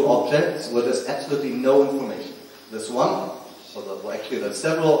 52 objects where there's absolutely no information. There's one, actually there's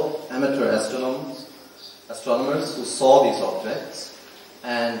several amateur astronomers who saw these objects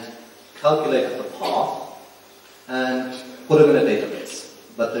and calculated the path and put them in a database.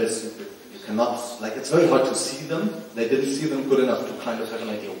 But you cannot, it's very hard to see them. They didn't see them good enough to kind of have an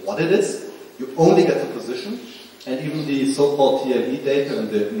idea what it is. You only get the position, and even the so-called TLE data and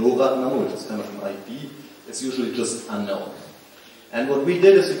the NORAD number, which is kind of an IP, is usually just unknown. And what we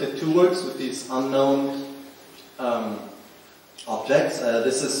did is we did two works with these unknown objects.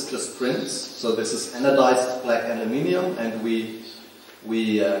 This is just prints, so this is anodized black aluminium, and we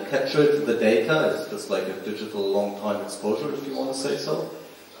captured the data. It's just like a digital long-time exposure, if you want to say so,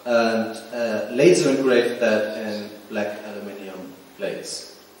 and laser engraved that in black aluminium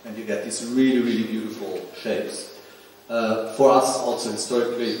plates, and you get these really, really beautiful shapes. For us, also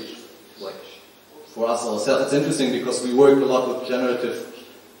historically, for us ourselves, it's interesting because we worked a lot with generative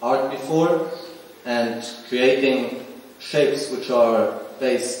art before, and creating shapes which are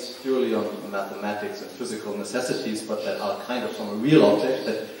based purely on mathematics and physical necessities, but that are kind of from a real object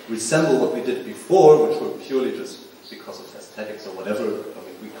that resemble what we did before, which were purely just because of aesthetics or whatever. I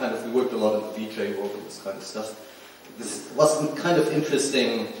mean, we worked a lot in the VJ world and this kind of stuff. This was a kind of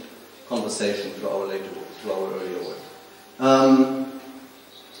interesting conversation to our earlier work.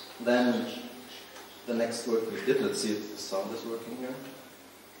 Then the next work we did, let's see if the sound is working here.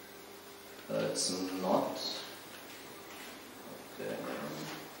 It's not. Okay.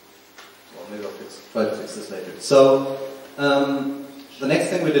 Well, maybe I'll try to fix this later. So the next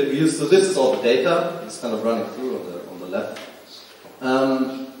thing we did, so this is all the data. It's kind of running through on the left.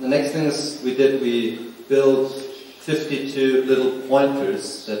 The next thing we built 52 little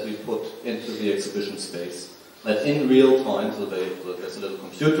pointers that we put into the exhibition space. Like in real time, so there's a little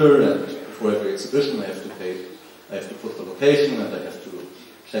computer, and before every exhibition I have to put the location, and I have to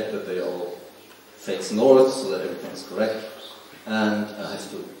check that they all face north so that everything is correct, and I have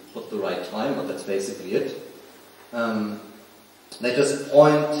to put the right time, but that's basically it. They just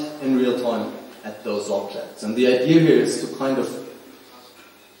point in real time at those objects, and the idea here is to kind of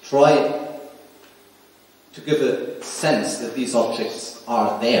try to give a sense that these objects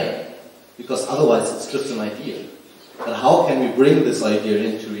are there, because otherwise it's just an idea. But how can we bring this idea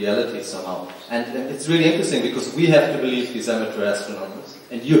into reality somehow? And it's really interesting because we have to believe these amateur astronomers,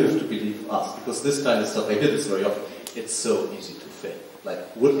 and you have to believe us, because this kind of stuff, I hear this very often, it's so easy to fake.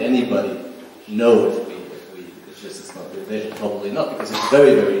 Like, would anybody know if this is not real data? Probably not, because it's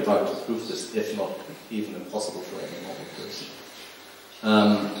very, very hard to prove this, if not even impossible for any normal person.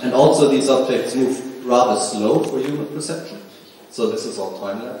 And also these objects move rather slow for human perception. So this is all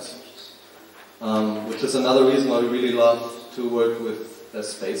time-lapse. Which is another reason why we really love to work with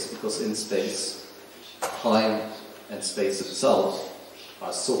space, because in space, time and space itself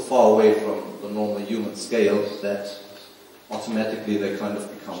are so far away from the normal human scale that automatically they kind of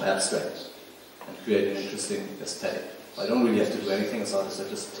become abstract and create an interesting aesthetic. I don't really have to do anything as artists. I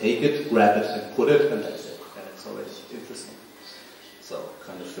just take it, grab it, and put it, and that's it. And it's already interesting. So,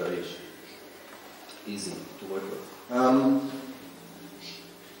 kind of very easy to work with.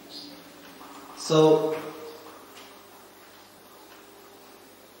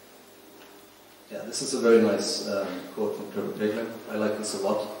 This is a very nice quote from Trevor Paglen. I like this a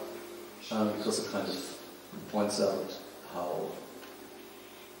lot because it kind of points out how,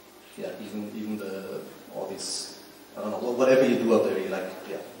 even the all these, I don't know, whatever you do out there, you're like,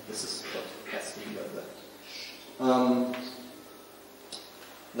 yeah, this is what has to be like that.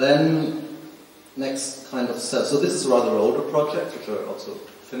 Then, next kind of step. So this is a rather older project, which are also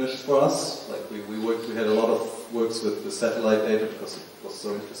finished for us. Like we had a lot of works with the satellite data because it was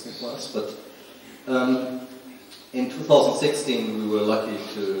so interesting for us. But in 2016, we were lucky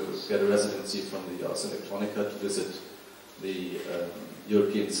to get a residency from the Ars Electronica to visit the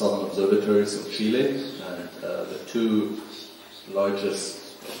European Southern Observatories of Chile, and the two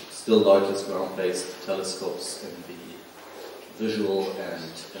largest, still largest ground-based telescopes in the visual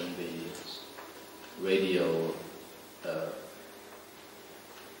and in the radio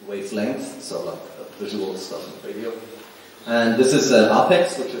wavelength, so like visual stuff and radio. And this is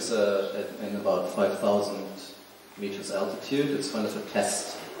Apex, which is in about 5,000 meters altitude. It's kind of a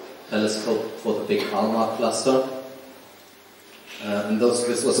test telescope for the big ALMA cluster. And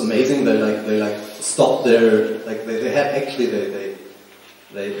this was amazing. They stopped their,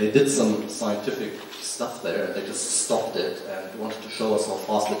 they did some scientific stuff there, and they just stopped it and wanted to show us how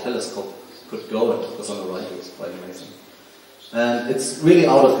fast the telescope could go, and took us on a ride. It was quite amazing. And it's really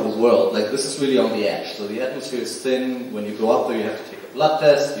out of the world. Like, this is really on the edge. So the atmosphere is thin. When you go up there, you have to take a blood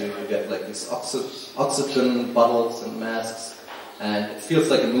test. You get like these oxygen bottles and masks, and it feels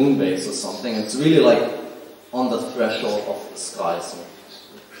like a moon base or something. It's really like on the threshold of the sky. So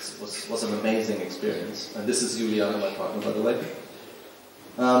it was an amazing experience. And this is Juliana, my partner, by the way.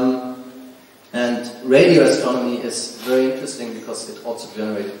 And radio astronomy is very interesting because it also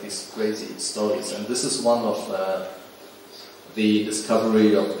generated these crazy stories. And this is one of the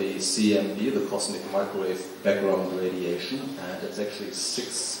discovery of the CMB, the cosmic microwave background radiation, and it's actually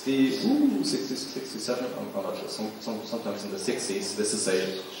 67, I'm not sure, sometimes in the 60s. This is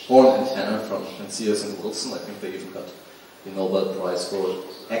a horn antenna from Sears and Wilson. I think they even got the Nobel Prize for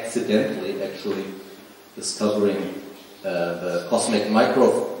accidentally actually discovering the cosmic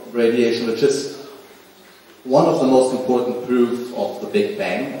microwave radiation, which is one of the most important proof of the Big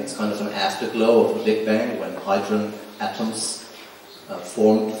Bang. It's kind of an afterglow of the Big Bang when hydrogen atoms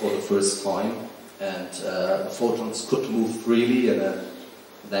formed for the first time, and the photons could move freely in a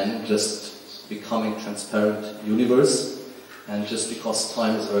then just becoming transparent universe. And just because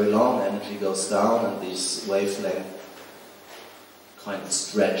time is very long, energy goes down, and these wavelengths kind of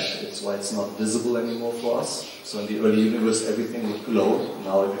stretch. It's why it's not visible anymore for us. So in the early universe, everything would glow.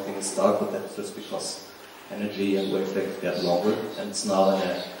 Now everything is dark, but that's just because energy and wavelength get longer, and it's now in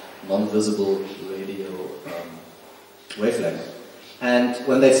a non-visible radio wavelength. And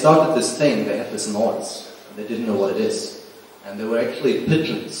when they started this thing, they had this noise. They didn't know what it is. And there were actually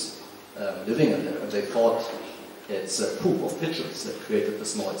pigeons living in there, and they thought it's a poop of pigeons that created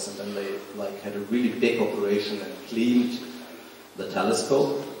this noise. And then they had a really big operation and cleaned the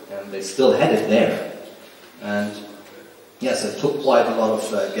telescope, and they still had it there. And yes, it took quite a lot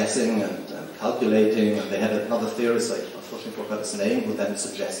of guessing and calculating, and they had another theorist, I unfortunately forgot his name, who then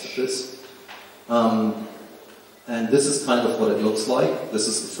suggested this. And this is kind of what it looks like. This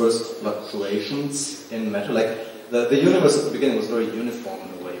is the first fluctuations in matter. Like, the universe at the beginning was very uniform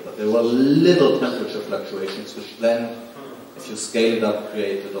in a way, but there were little temperature fluctuations, which then, if you scale it up,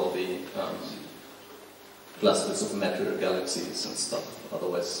 created all the clusters of matter, galaxies and stuff.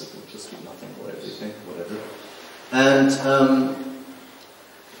 Otherwise, it would just be nothing or everything, whatever. And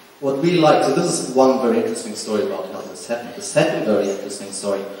what we like, so this is one very interesting story about how this happened. The second very interesting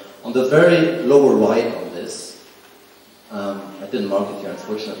story, on the very lower right on this, I didn't mark it here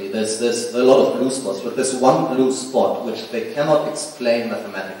unfortunately, there's a lot of blue spots, but there's one blue spot which they cannot explain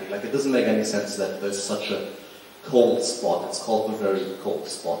mathematically. Like, it doesn't make any sense that there's such a cold spot. It's called the very cold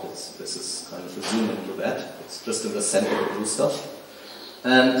spot. This is kind of a zoom into that. It's just in the center of the blue stuff.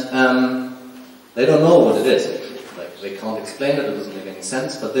 And they don't know what it is actually. Like, they can't explain it, it doesn't make any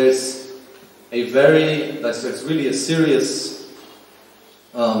sense, but there's a very, it's really a serious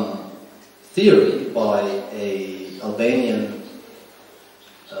theory by a Albanian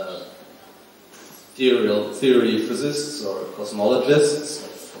theory physicists or cosmologists. I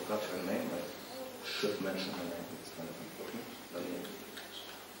forgot her name. I should mention her name. It's kind of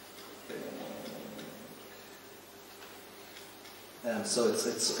important. So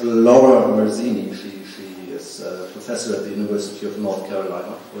it's Laura Marzini. She is a professor at the University of North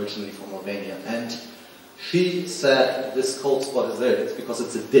Carolina, originally from Albania, and she said this cold spot is there. It's because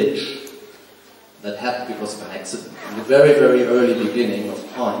it's a ditch that happened because of an accident. In the very, very early beginning of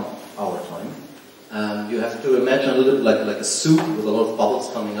time, our time, you have to imagine a little bit like a soup with a lot of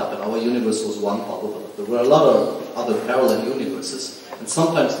bubbles coming up, and our universe was one bubble, but there were a lot of other parallel universes, and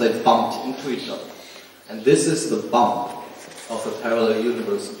sometimes they bumped into each other. And this is the bump of a parallel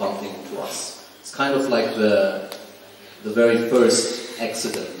universe bumping into us. It's kind of like the very first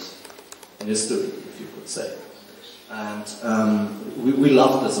accident in history, if you could say. And we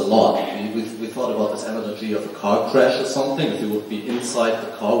loved this a lot. We thought about this analogy of a car crash or something. If you would be inside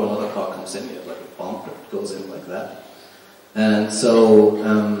the car when another car comes in, you have like a bump that goes in like that. And so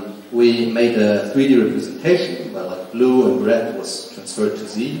we made a 3D representation where like blue and red was transferred to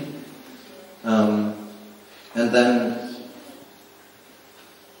Z. And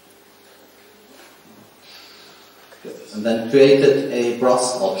then created a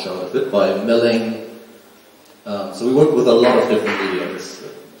brass sculpture out of it by milling. So we worked with a lot of different media.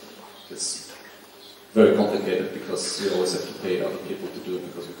 It's very complicated because you always have to pay other people to do it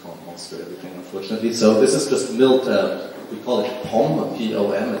because we can't master everything, unfortunately. So this is just milled, we call it POM, a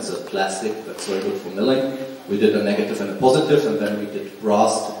P-O-M. It's a plastic that's very good for milling. We did a negative and a positive, and then we did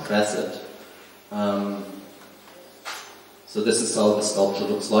brass to press it. So this is how the sculpture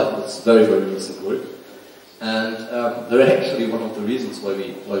looks like. It's very, very recent work. And they're actually one of the reasons why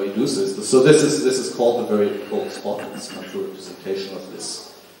we do this. So this is called the very cold spot. It's kind of a representation of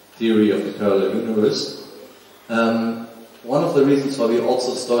this theory of the parallel universe. One of the reasons why we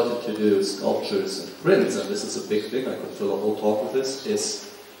also started to do sculptures and prints, and this is a big thing, I could fill a whole talk with this,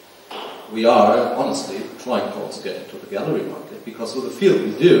 is we are honestly trying to also get into the gallery market, because with the field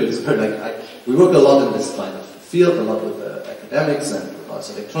we do, it's very like, we work a lot in this kind of field, a lot with academics and with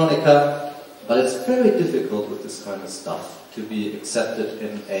Ars Electronica. But it's very difficult with this kind of stuff to be accepted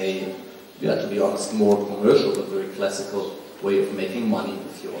in a, to be honest, more commercial but very classical way of making money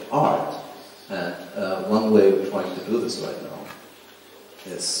with your art. And one way we're trying to do this right now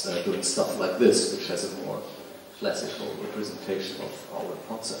is doing stuff like this, which has a more classical representation of our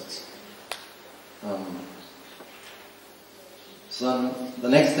concepts. So the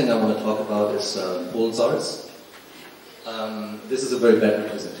next thing I want to talk about is pulsars. This is a very bad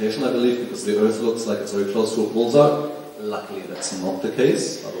representation, I believe, because the Earth looks like it's very close to a pulsar. Luckily, that's not the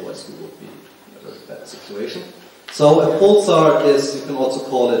case, otherwise we would be in a very bad situation. So a pulsar is, you can also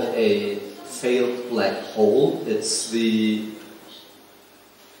call it a failed black hole. It's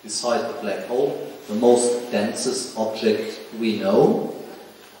beside the black hole, the most densest object we know.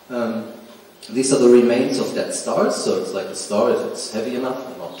 These are the remains of dead stars, so it's like a star if it's heavy enough,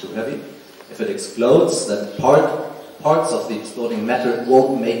 but not too heavy. If it explodes, then parts of the exploding matter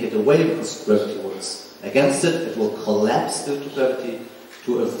won't make it away because gravity works against it. It will collapse due to gravity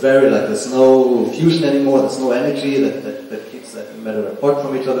to a very, like, there's no fusion anymore, there's no energy that keeps that matter apart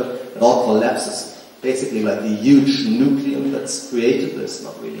from each other. It all collapses. Basically like the huge nucleus that's created. There's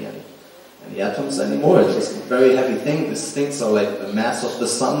not really any atoms anymore. It's just a very heavy thing. These things are like the mass of the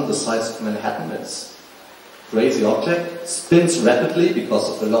sun, the size of Manhattan. It's a crazy object. Spins rapidly because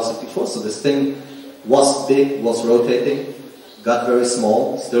of velocity force. So this thing was big, was rotating, got very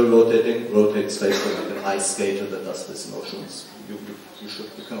small, still rotating, rotates basically like an ice skater that does these motions. You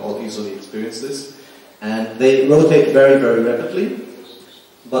can all easily experience this. And they rotate very, very rapidly,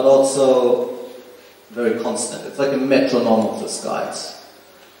 but also very constant. It's like a metronome of the skies.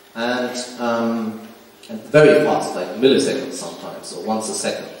 And very fast, like milliseconds sometimes, or once a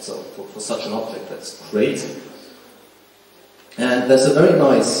second. So for such an object, that's crazy. And there's a very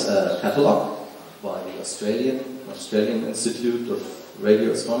nice catalog by the Australian Institute of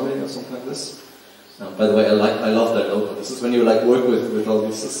Radio Astronomy or something like this. By the way, I love that logo. This is when you like work with all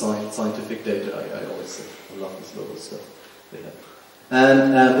this scientific data. I always love this logo stuff they have.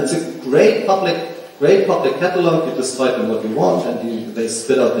 And it's a great public catalog. You just type in what you want, and they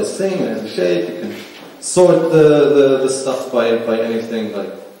spit out this thing in every shape. You can sort the stuff by anything.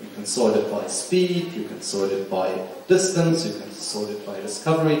 Like you can sort it by speed. You can sort it by distance. You can sort it by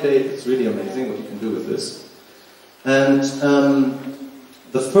discovery date. It's really amazing what you can do with this. And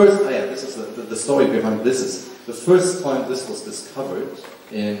the first, this is the story behind this is, the first time this was discovered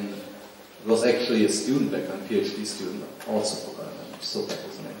it was actually a student back then, a PhD student, I also forgot her name, I'm so bad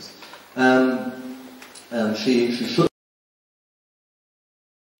with names. She should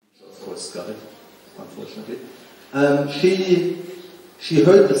of course got it, unfortunately. She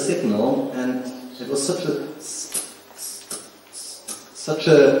heard the signal, and it was such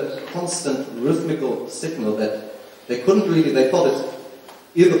a constant rhythmical signal that they couldn't really, they thought it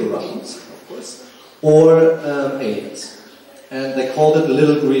either the Russians, of course, or aliens. And they called it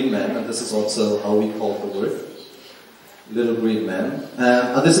Little Green Man, and this is also how we call the word, Little Green Man.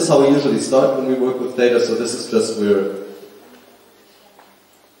 And this is how we usually start when we work with data, so this is just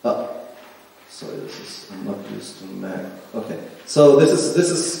I'm not used to Mac. Okay, so this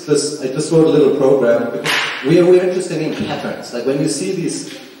is I just wrote a little program, because we're interested in patterns. Like when you see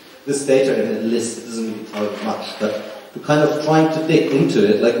this data in a list, it doesn't really tell you much, but to kind of trying to dig into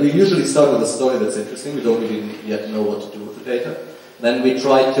it. Like, we usually start with a story that's interesting, we don't really yet know what to do with the data. Then we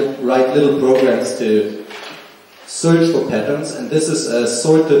try to write little programs to search for patterns, and this is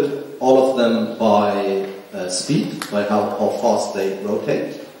sorted, all of them by speed, by how fast they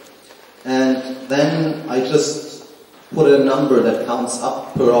rotate. And then I just put a number that counts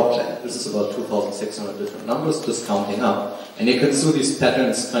up per object. This is about 2,600 different numbers, just counting up. And you can see these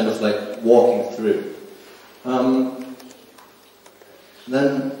patterns kind of like walking through.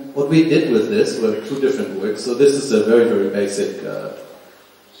 Then what we did with this were two different works. So this is a very, very basic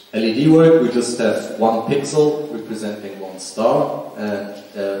LED work. We just have one pixel representing one star, and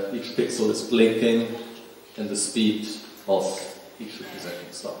each pixel is blinking in the speed of each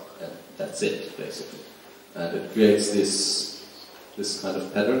representing star. And that's it, basically. And it creates this kind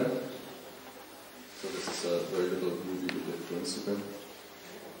of pattern. So this is a very little movie we did for Instagram.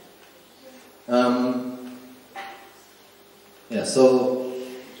 Yeah, so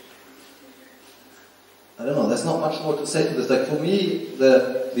I don't know, there's not much more to say to this. Like, for me,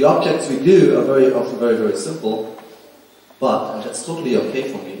 the objects we do are very often very, very simple, but, and that's totally okay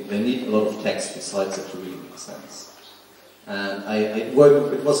for me, they need a lot of text besides it to really make sense. And it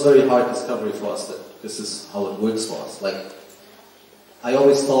was very hard discovery for us that this is how it works for us. Like, I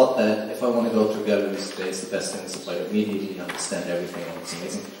always thought that if I want to go to a gallery space, the best thing is if I immediately understand everything and it's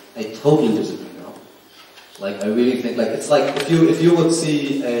amazing. I totally disagree now. Like, I really think, like, it's like if you would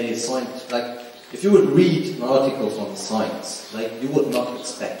see a science, like, if you would read an article from science, like, you would not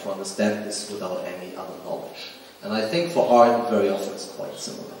expect to understand this without any other knowledge. And I think for art, very often it's quite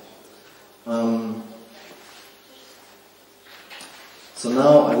similar. So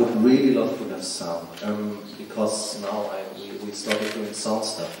now I would really love to have sound, because now we started doing sound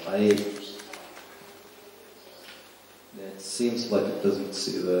stuff. It seems like it doesn't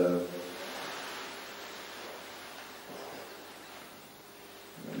see the...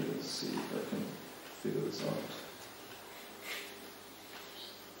 Let's see if I can figure this out.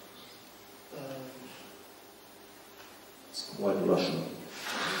 It's quite Russian.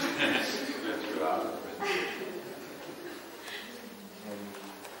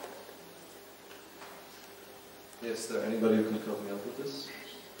 Is there anybody who can help me out with this?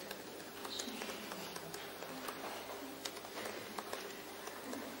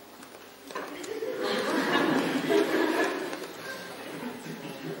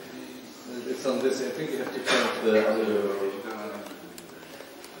 It's on this. I think you have to change the other.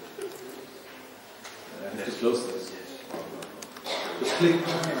 I have to close this. Just click.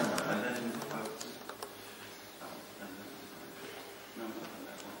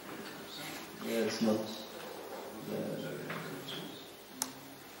 Yeah, it's not.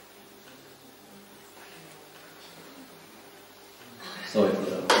 Sorry for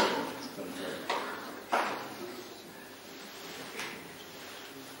that.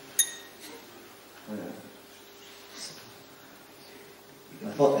 Oh, yeah.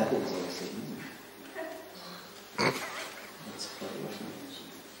 I thought Apple was always so easy. That's quite Russian.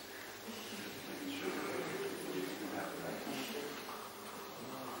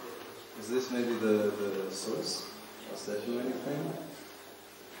 Is this maybe the source? Does that do anything?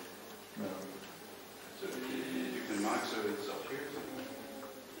 No. So you can mark so it's up here.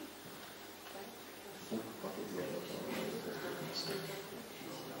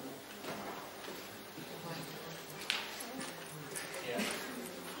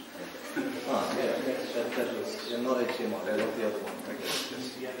 That was not HTML, I love the other one. I guess.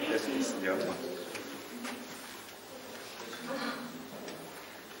 Yes, it's the other one.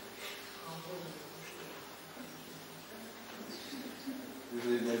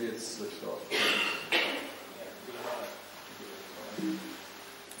 Usually maybe it's switched off.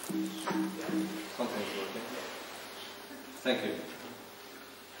 Something's working. Thank you.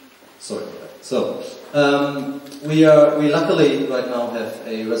 Sorry for that. So, we luckily right now have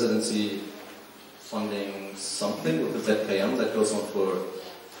a residency funding something with the ZKM that goes on for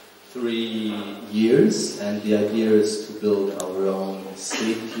 3 years, and the idea is to build our own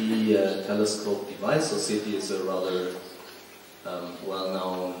SETI telescope device. So SETI is a rather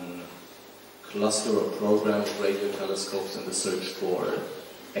well-known cluster or program of radio telescopes in the search for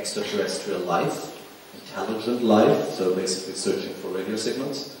extraterrestrial life, intelligent life, so basically searching for radio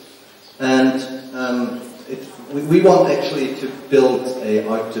signals. And we want actually to build an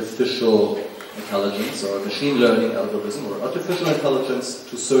artificial intelligence or a machine learning algorithm or artificial intelligence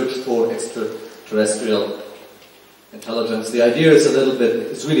to search for extraterrestrial intelligence. The idea is a little bit,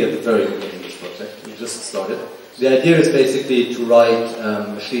 it's really at the very beginning of this project, we just started. The idea is basically to write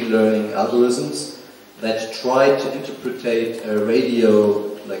machine learning algorithms that try to interpret a radio,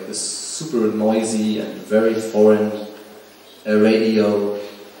 like this super noisy and very foreign a radio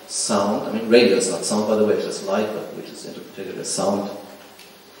sound. I mean, radio is not sound, by the way, it's just light, but which is interpreted as sound,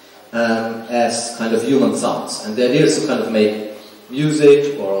 as kind of human sounds. And the idea is to kind of make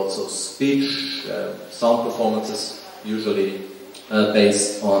music or also speech, sound performances, usually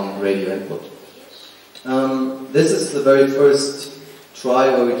based on radio input. This is the very first try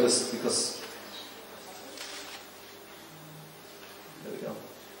where we just, because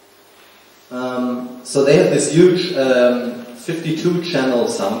so they have this huge 52-channel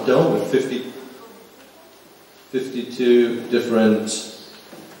sound dome with 52 different,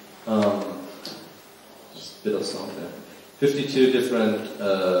 just a bit of sound there, 52 different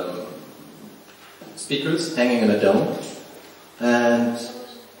speakers hanging in a dome, and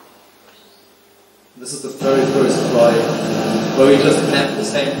this is the very first try where we just map the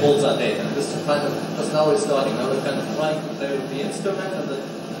same pulsar data. And this is kind of, because now we're starting, now we're kind of trying to play with the instrument and the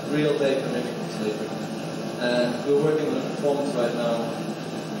real data mimics later. And we're working on a performance right now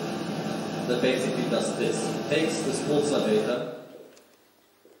that basically does this. It takes this pulsar data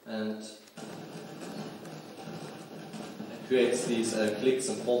and creates these clicks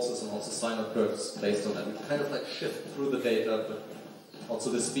and pulses and also sine curves based on that. We kind of like shift through the data, but also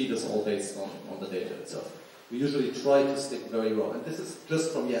the speed is all based on the data itself. We usually try to stick very raw. And this is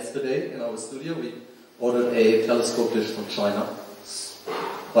just from yesterday in our studio. We ordered a telescope dish from China.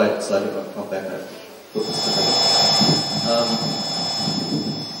 Quite excited about it. Come back and put this together.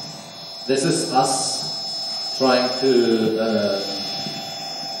 This is us trying to.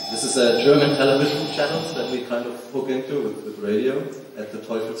 This is a German television channel that we kind of hook into with radio at the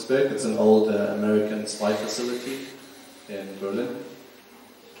Teufelsberg. It's an old American spy facility in Berlin.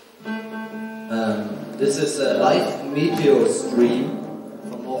 This is a live meteor stream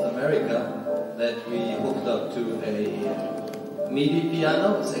from North America that we hooked up to a MIDI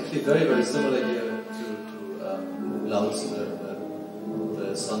piano. It's actually very, very similar here to Laut's,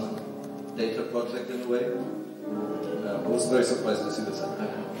 the Sun Data project in a way. I was very surprised to see this.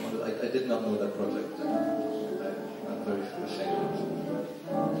 I did not know that project. I'm very ashamed of it.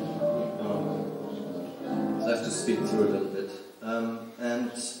 So I have to speak through a little bit.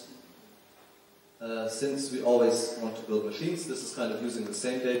 Since we always want to build machines, this is kind of using the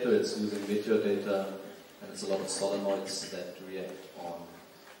same data. It's using meteor data, and it's a lot of solenoids that react on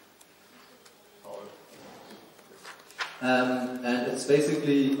power. And it's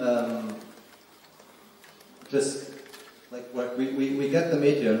basically just like we get the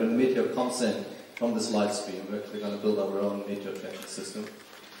meteor, and when the meteor comes in from this light stream, we're actually going to build our own meteor tracking system.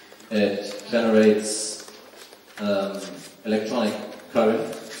 It generates electronic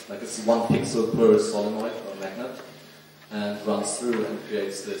current. Like it's 1 pixel per solenoid or magnet, and runs through and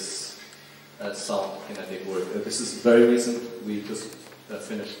creates this sound kinetic work. This is very recent. We just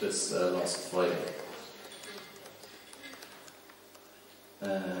finished this last Friday.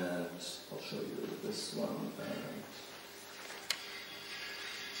 And I'll show you this one.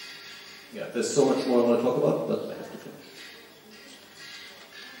 Yeah, there's so much more I want to talk about, but I have to finish.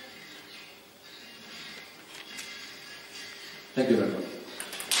 Thank you very much.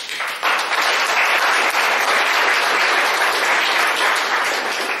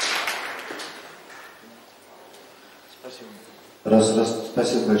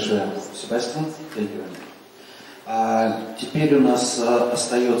 Спасибо большое, Себастьян. Теперь у нас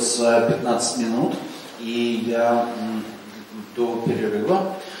остается 15 минут, и я до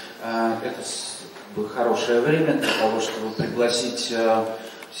перерыва. Это хорошее время для того, чтобы пригласить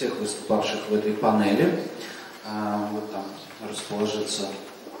всех выступавших в этой панели. Вот там расположиться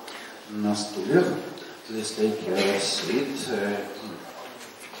на стульях. Please take your seat.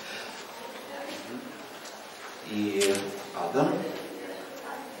 И Адам,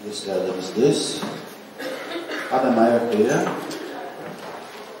 если Адам здесь. Адам, are you here?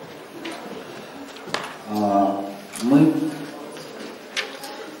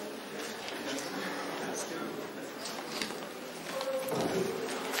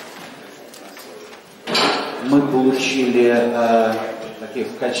 Мы получили, такие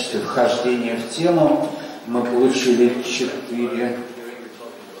в качестве вхождения в тему, мы получили 4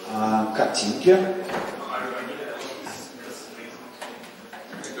 картинки.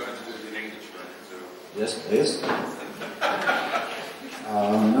 Yes, please.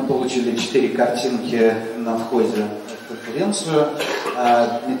 Мы получили 4 картинки на входе в конференцию.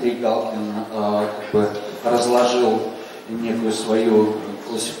 Дмитрий Галкин как бы разложил некую свою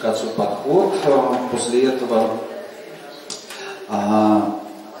классификацию подход. После этого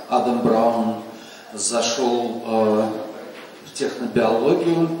Адам Браун зашел в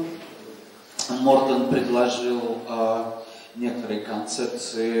технобиологию. Мортон предложил некоторые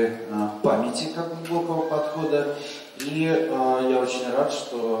концепции памяти как глубокого подхода. И я очень рад,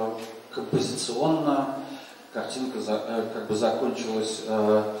 что композиционно картинка как бы закончилась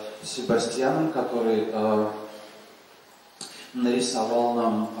Себастьяном, который нарисовал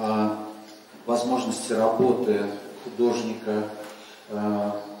нам возможности работы художника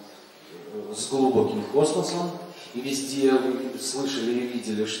с глубоким космосом. И везде вы слышали и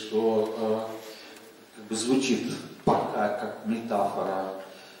видели, что как бы звучит пока как метафора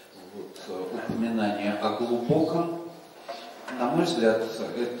упоминание о глубоком. На мой взгляд,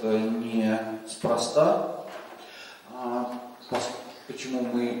 это не спроста. Почему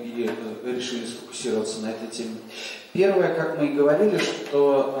мы и решили сфокусироваться на этой теме? Первое, как мы и говорили,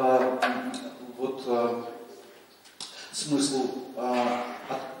 что смысл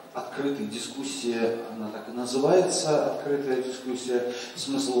открытой дискуссии, она так и называется, открытая дискуссия,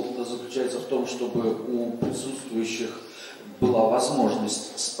 смысл заключается в том, чтобы у присутствующих была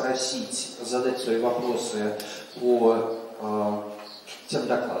возможность спросить, задать свои вопросы по тем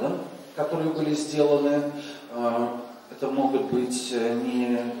докладам, которые были сделаны. Это могут быть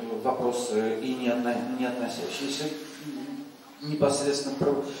не вопросы и не относящиеся непосредственно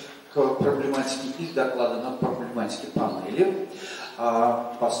к проблематике их доклада, но к проблематике панели,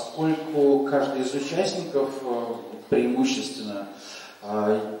 поскольку каждый из участников преимущественно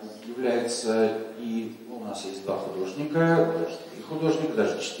является, и у нас есть 2 художника, даже 3 художника,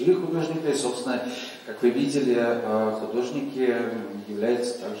 даже 4 художника, и, собственно, как вы видели, художники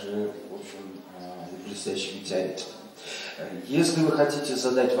являются также, в общем, блестящими теоретиками. Если вы хотите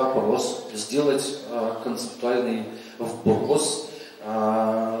задать вопрос, сделать концептуальный вброс,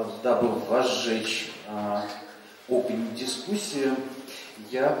 дабы возжечь огонь дискуссии,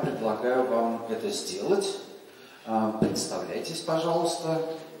 я предлагаю вам это сделать. Представляйтесь, пожалуйста,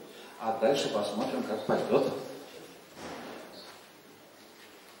 а дальше посмотрим, как пойдет.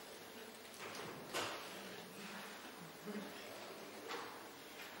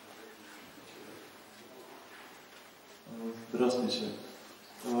 Здравствуйте.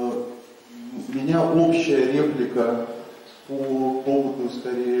 У меня общая реплика по поводу,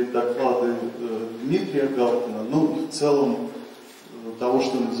 скорее, доклада Дмитрия Галкина, ну и в целом того,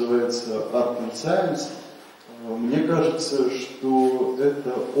 что называется Art and Science. Мне кажется, что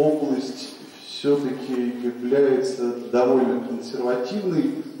эта область все-таки является довольно консервативной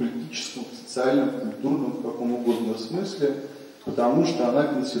в политическом, в социальном, культурном, в каком угодно смысле, потому что она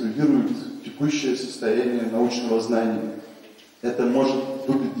консервирует текущее состояние научного знания. Это может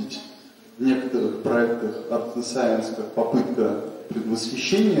выглядеть в некоторых проектах Art and Science как попытка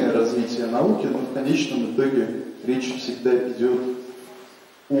предвосхищения развития науки, но в конечном итоге речь всегда идет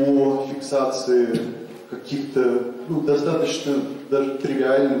о фиксации каких-то достаточно даже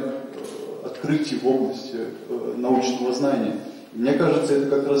тривиальных открытий в области научного знания. И мне кажется, это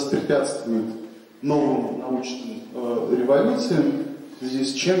как раз препятствует новым научным революциям, в связи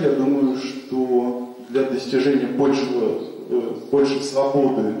с чем я думаю, что для достижения большей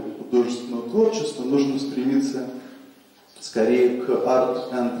свободы художественного творчества нужно стремиться скорее к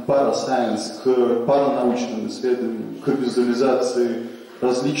art and parascience, к паранаучным исследованиям, к визуализации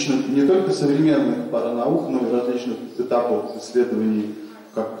различных, не только современных паранаук, но и различных этапов исследований,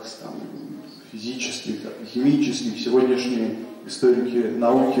 как там, физических, так и химических. Сегодняшние историки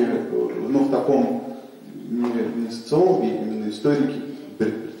науки, в таком не социологи, именно историки,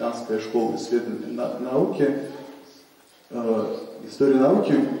 британская школа исследований науки, история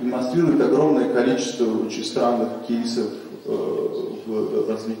науки демонстрирует огромное количество очень странных кейсов в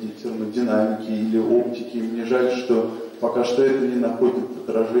развитии термодинамики или оптики. Мне жаль, что пока что это не находит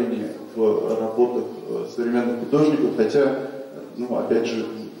отражения в работах современных художников, хотя, опять же,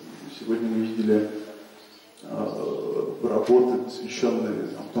 сегодня мы видели работы, посвященные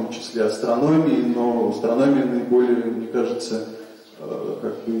в том числе астрономии, но астрономия наиболее, мне кажется,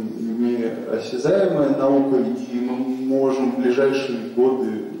 как бы неосязаемая наука, и мы можем в ближайшие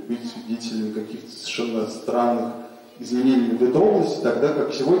годы быть свидетелями каких-то совершенно странных изменений в этой области, тогда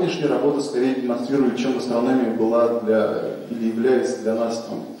как сегодняшняя работа скорее демонстрирует, чем астрономия была или является для нас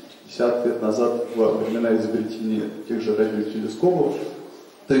 50 лет назад во времена изобретения тех же радиотелескопов.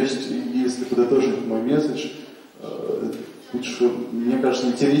 То есть, если подытожить мой месседж, лучше, мне кажется,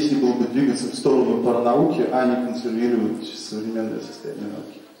 интереснее было бы двигаться в сторону паранауки, а не консервировать современное состояние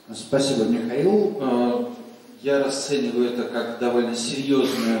науки. Спасибо, Михаил. Я расцениваю это как довольно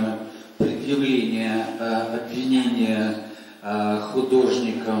серьезное предъявление обвинения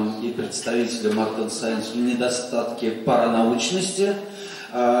художникам и представителям Art and Science в недостатке паранаучности.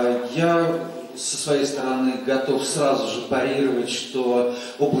 Я со своей стороны готов сразу же парировать, что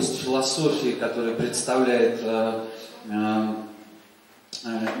область философии, которую представляет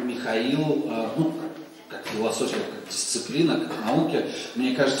Михаил, как философия, как дисциплина, как науки,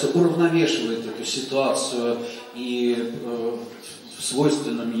 мне кажется, уравновешивает эту ситуацию и в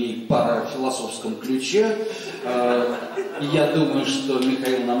свойственном ей парафилософском ключе. И я думаю, что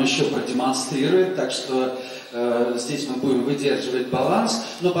Михаил нам еще продемонстрирует, так что здесь мы будем выдерживать баланс.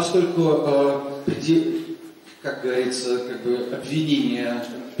 Но поскольку, как говорится, как бы обвинение,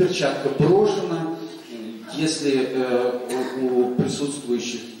 перчатка брошена, если у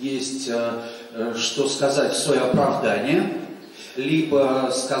присутствующих есть что сказать в свое оправдание,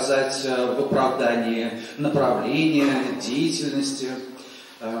 либо сказать в оправдании направления, деятельности,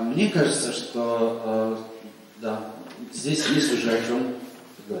 мне кажется, что да, здесь есть уже о чем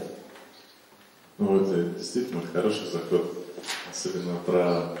говорить. Ну, это действительно хороший заход, особенно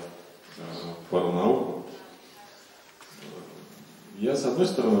про паранауку. Я, с одной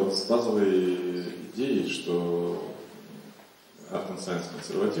стороны, вот с базовой идеей, что Art and Science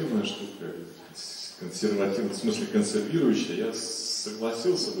консервативная штука, консервативная, в смысле консервирующая, я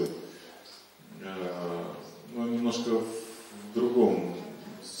согласился бы, но немножко в другом,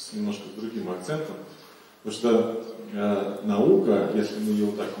 с немножко другим акцентом, потому что наука, если мы ее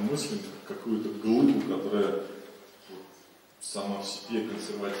вот так мыслим, как какую-то глыбу, которая сама в себе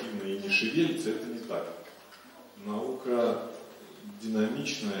консервативная и не шевелится, это не так. Наука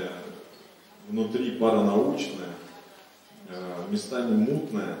динамичная, внутри паранаучная, местами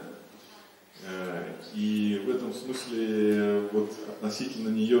мутная, и в этом смысле вот относительно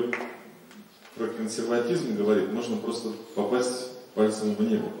нее про консерватизм говорит, можно просто попасть пальцем в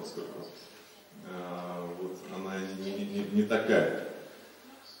небо, поскольку вот она не такая.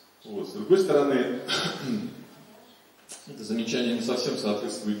 Вот. С другой стороны, это замечание не совсем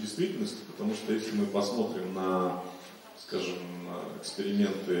соответствует действительности, потому что если мы посмотрим на, скажем,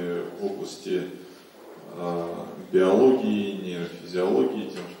 эксперименты в области биологии, нейрофизиологии,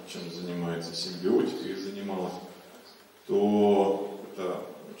 тем, чем занимается симбиотика и занималась, то это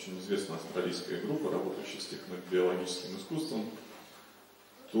очень известная австралийская группа, работающая с технобиологическим искусством,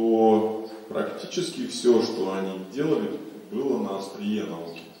 то практически все, что они делали, было на острие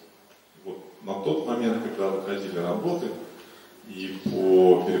науки. Вот. На тот момент, когда выходили работы и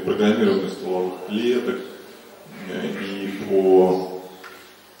по перепрограммированию стволовых клеток, и по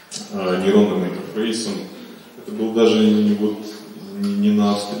нейронным интерфейсам, это был даже не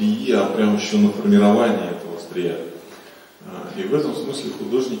на острие, а прямо еще на формировании этого острия. И в этом смысле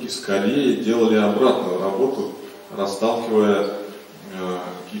художники скорее делали обратную работу, расталкивая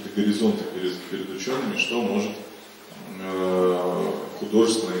какие-то горизонты перед учеными, что может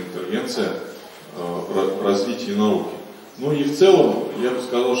художественная интервенция в развитии науки. Ну и в целом, я бы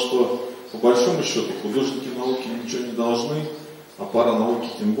сказал, что по большому счету художники науки ничего не должны, а паранауки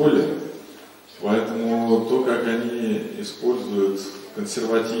тем более. Поэтому то, как они используют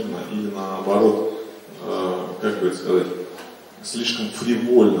консервативно или наоборот, как бы это сказать, слишком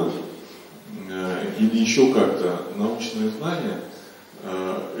фривольно или еще как-то научные знания,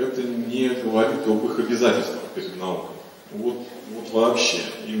 это не говорит об их обязательствах перед наукой. Вот вообще.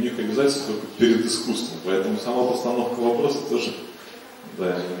 И у них обязательства только перед искусством. Поэтому сама постановка вопроса тоже,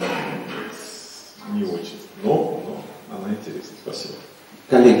 да, не очень. Но она интересна. Спасибо.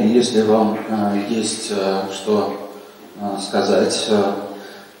 Коллеги, если вам есть что сказать,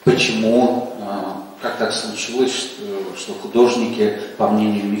 почему, как так случилось, что художники, по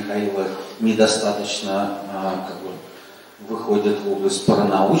мнению Михаила, недостаточно выходят в область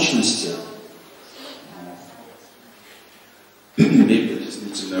паранаучности. Maybe I just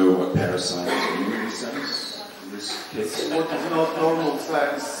need to know what parascience means in this case. What is not normal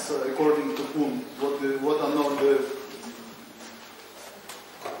science according to whom? What are not the...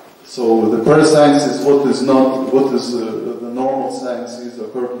 So the parascience is what is not, what is the normal science is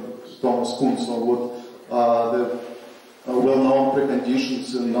according to Thomas Kuhn. So what are the well-known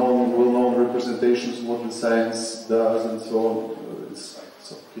preconditions and well-known representations of what the science does and so on. It's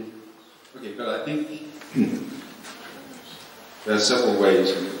okay. Okay, but I think there are several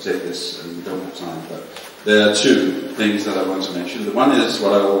ways we could take this, and we don't have time, but there are two things that I want to mention. The one is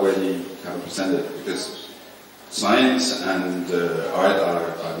what I already kind of presented, because science and art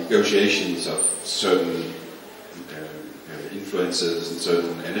are negotiations of certain influences and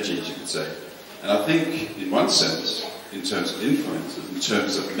certain energies, you could say. And I think, in one sense, in terms of influences, in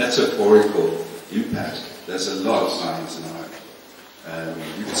terms of metaphorical impact, there's a lot of science in art.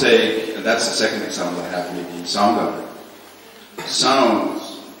 You could say, and that's the second example I have, maybe sound art. Sound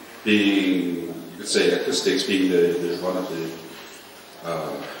being, you could say, acoustics being one of the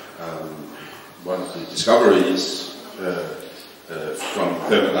discoveries from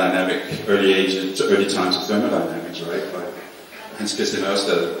thermodynamic early times of thermodynamics, right? Like Hans Christian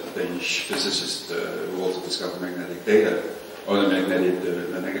Ørsted, Danish physicist who also discovered magnetic data, or the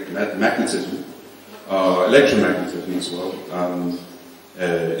magnetism, electromagnetism as well,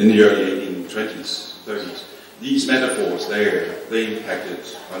 in the early 1820s, 30s. These metaphors, they impacted,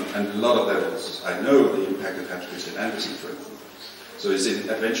 and a lot of that is, I know, they impacted Hans Christian Andersen, for instance. So his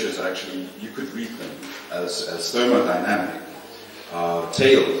adventures actually, you could read them as thermodynamic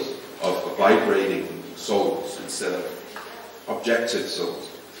tales of vibrating souls instead of objective souls.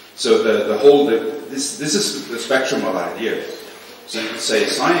 So this is the spectrum of ideas. So you could say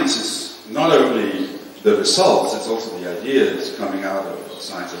science is not only the results, it's also the ideas coming out of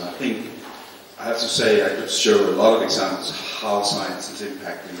science. And I think, I have to say, I could show a lot of examples of how science is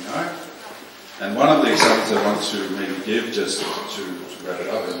impacting Earth. And one of the examples I want to maybe give, just to wrap it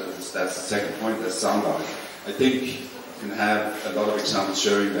up, and that's the second point, that's sound art. I think you can have a lot of examples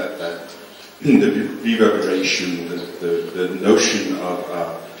showing that the reverberation, the notion of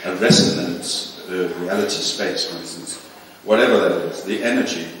a resonant reality space, for instance, whatever that is, the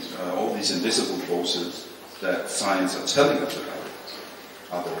energy, all these invisible forces that science are telling us about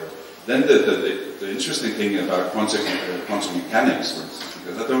are there. Then the interesting thing about quantum mechanics, for instance,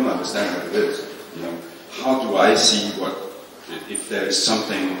 because I don't understand what it is. You know, how do I see if there is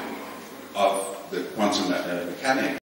something of the quantum mechanics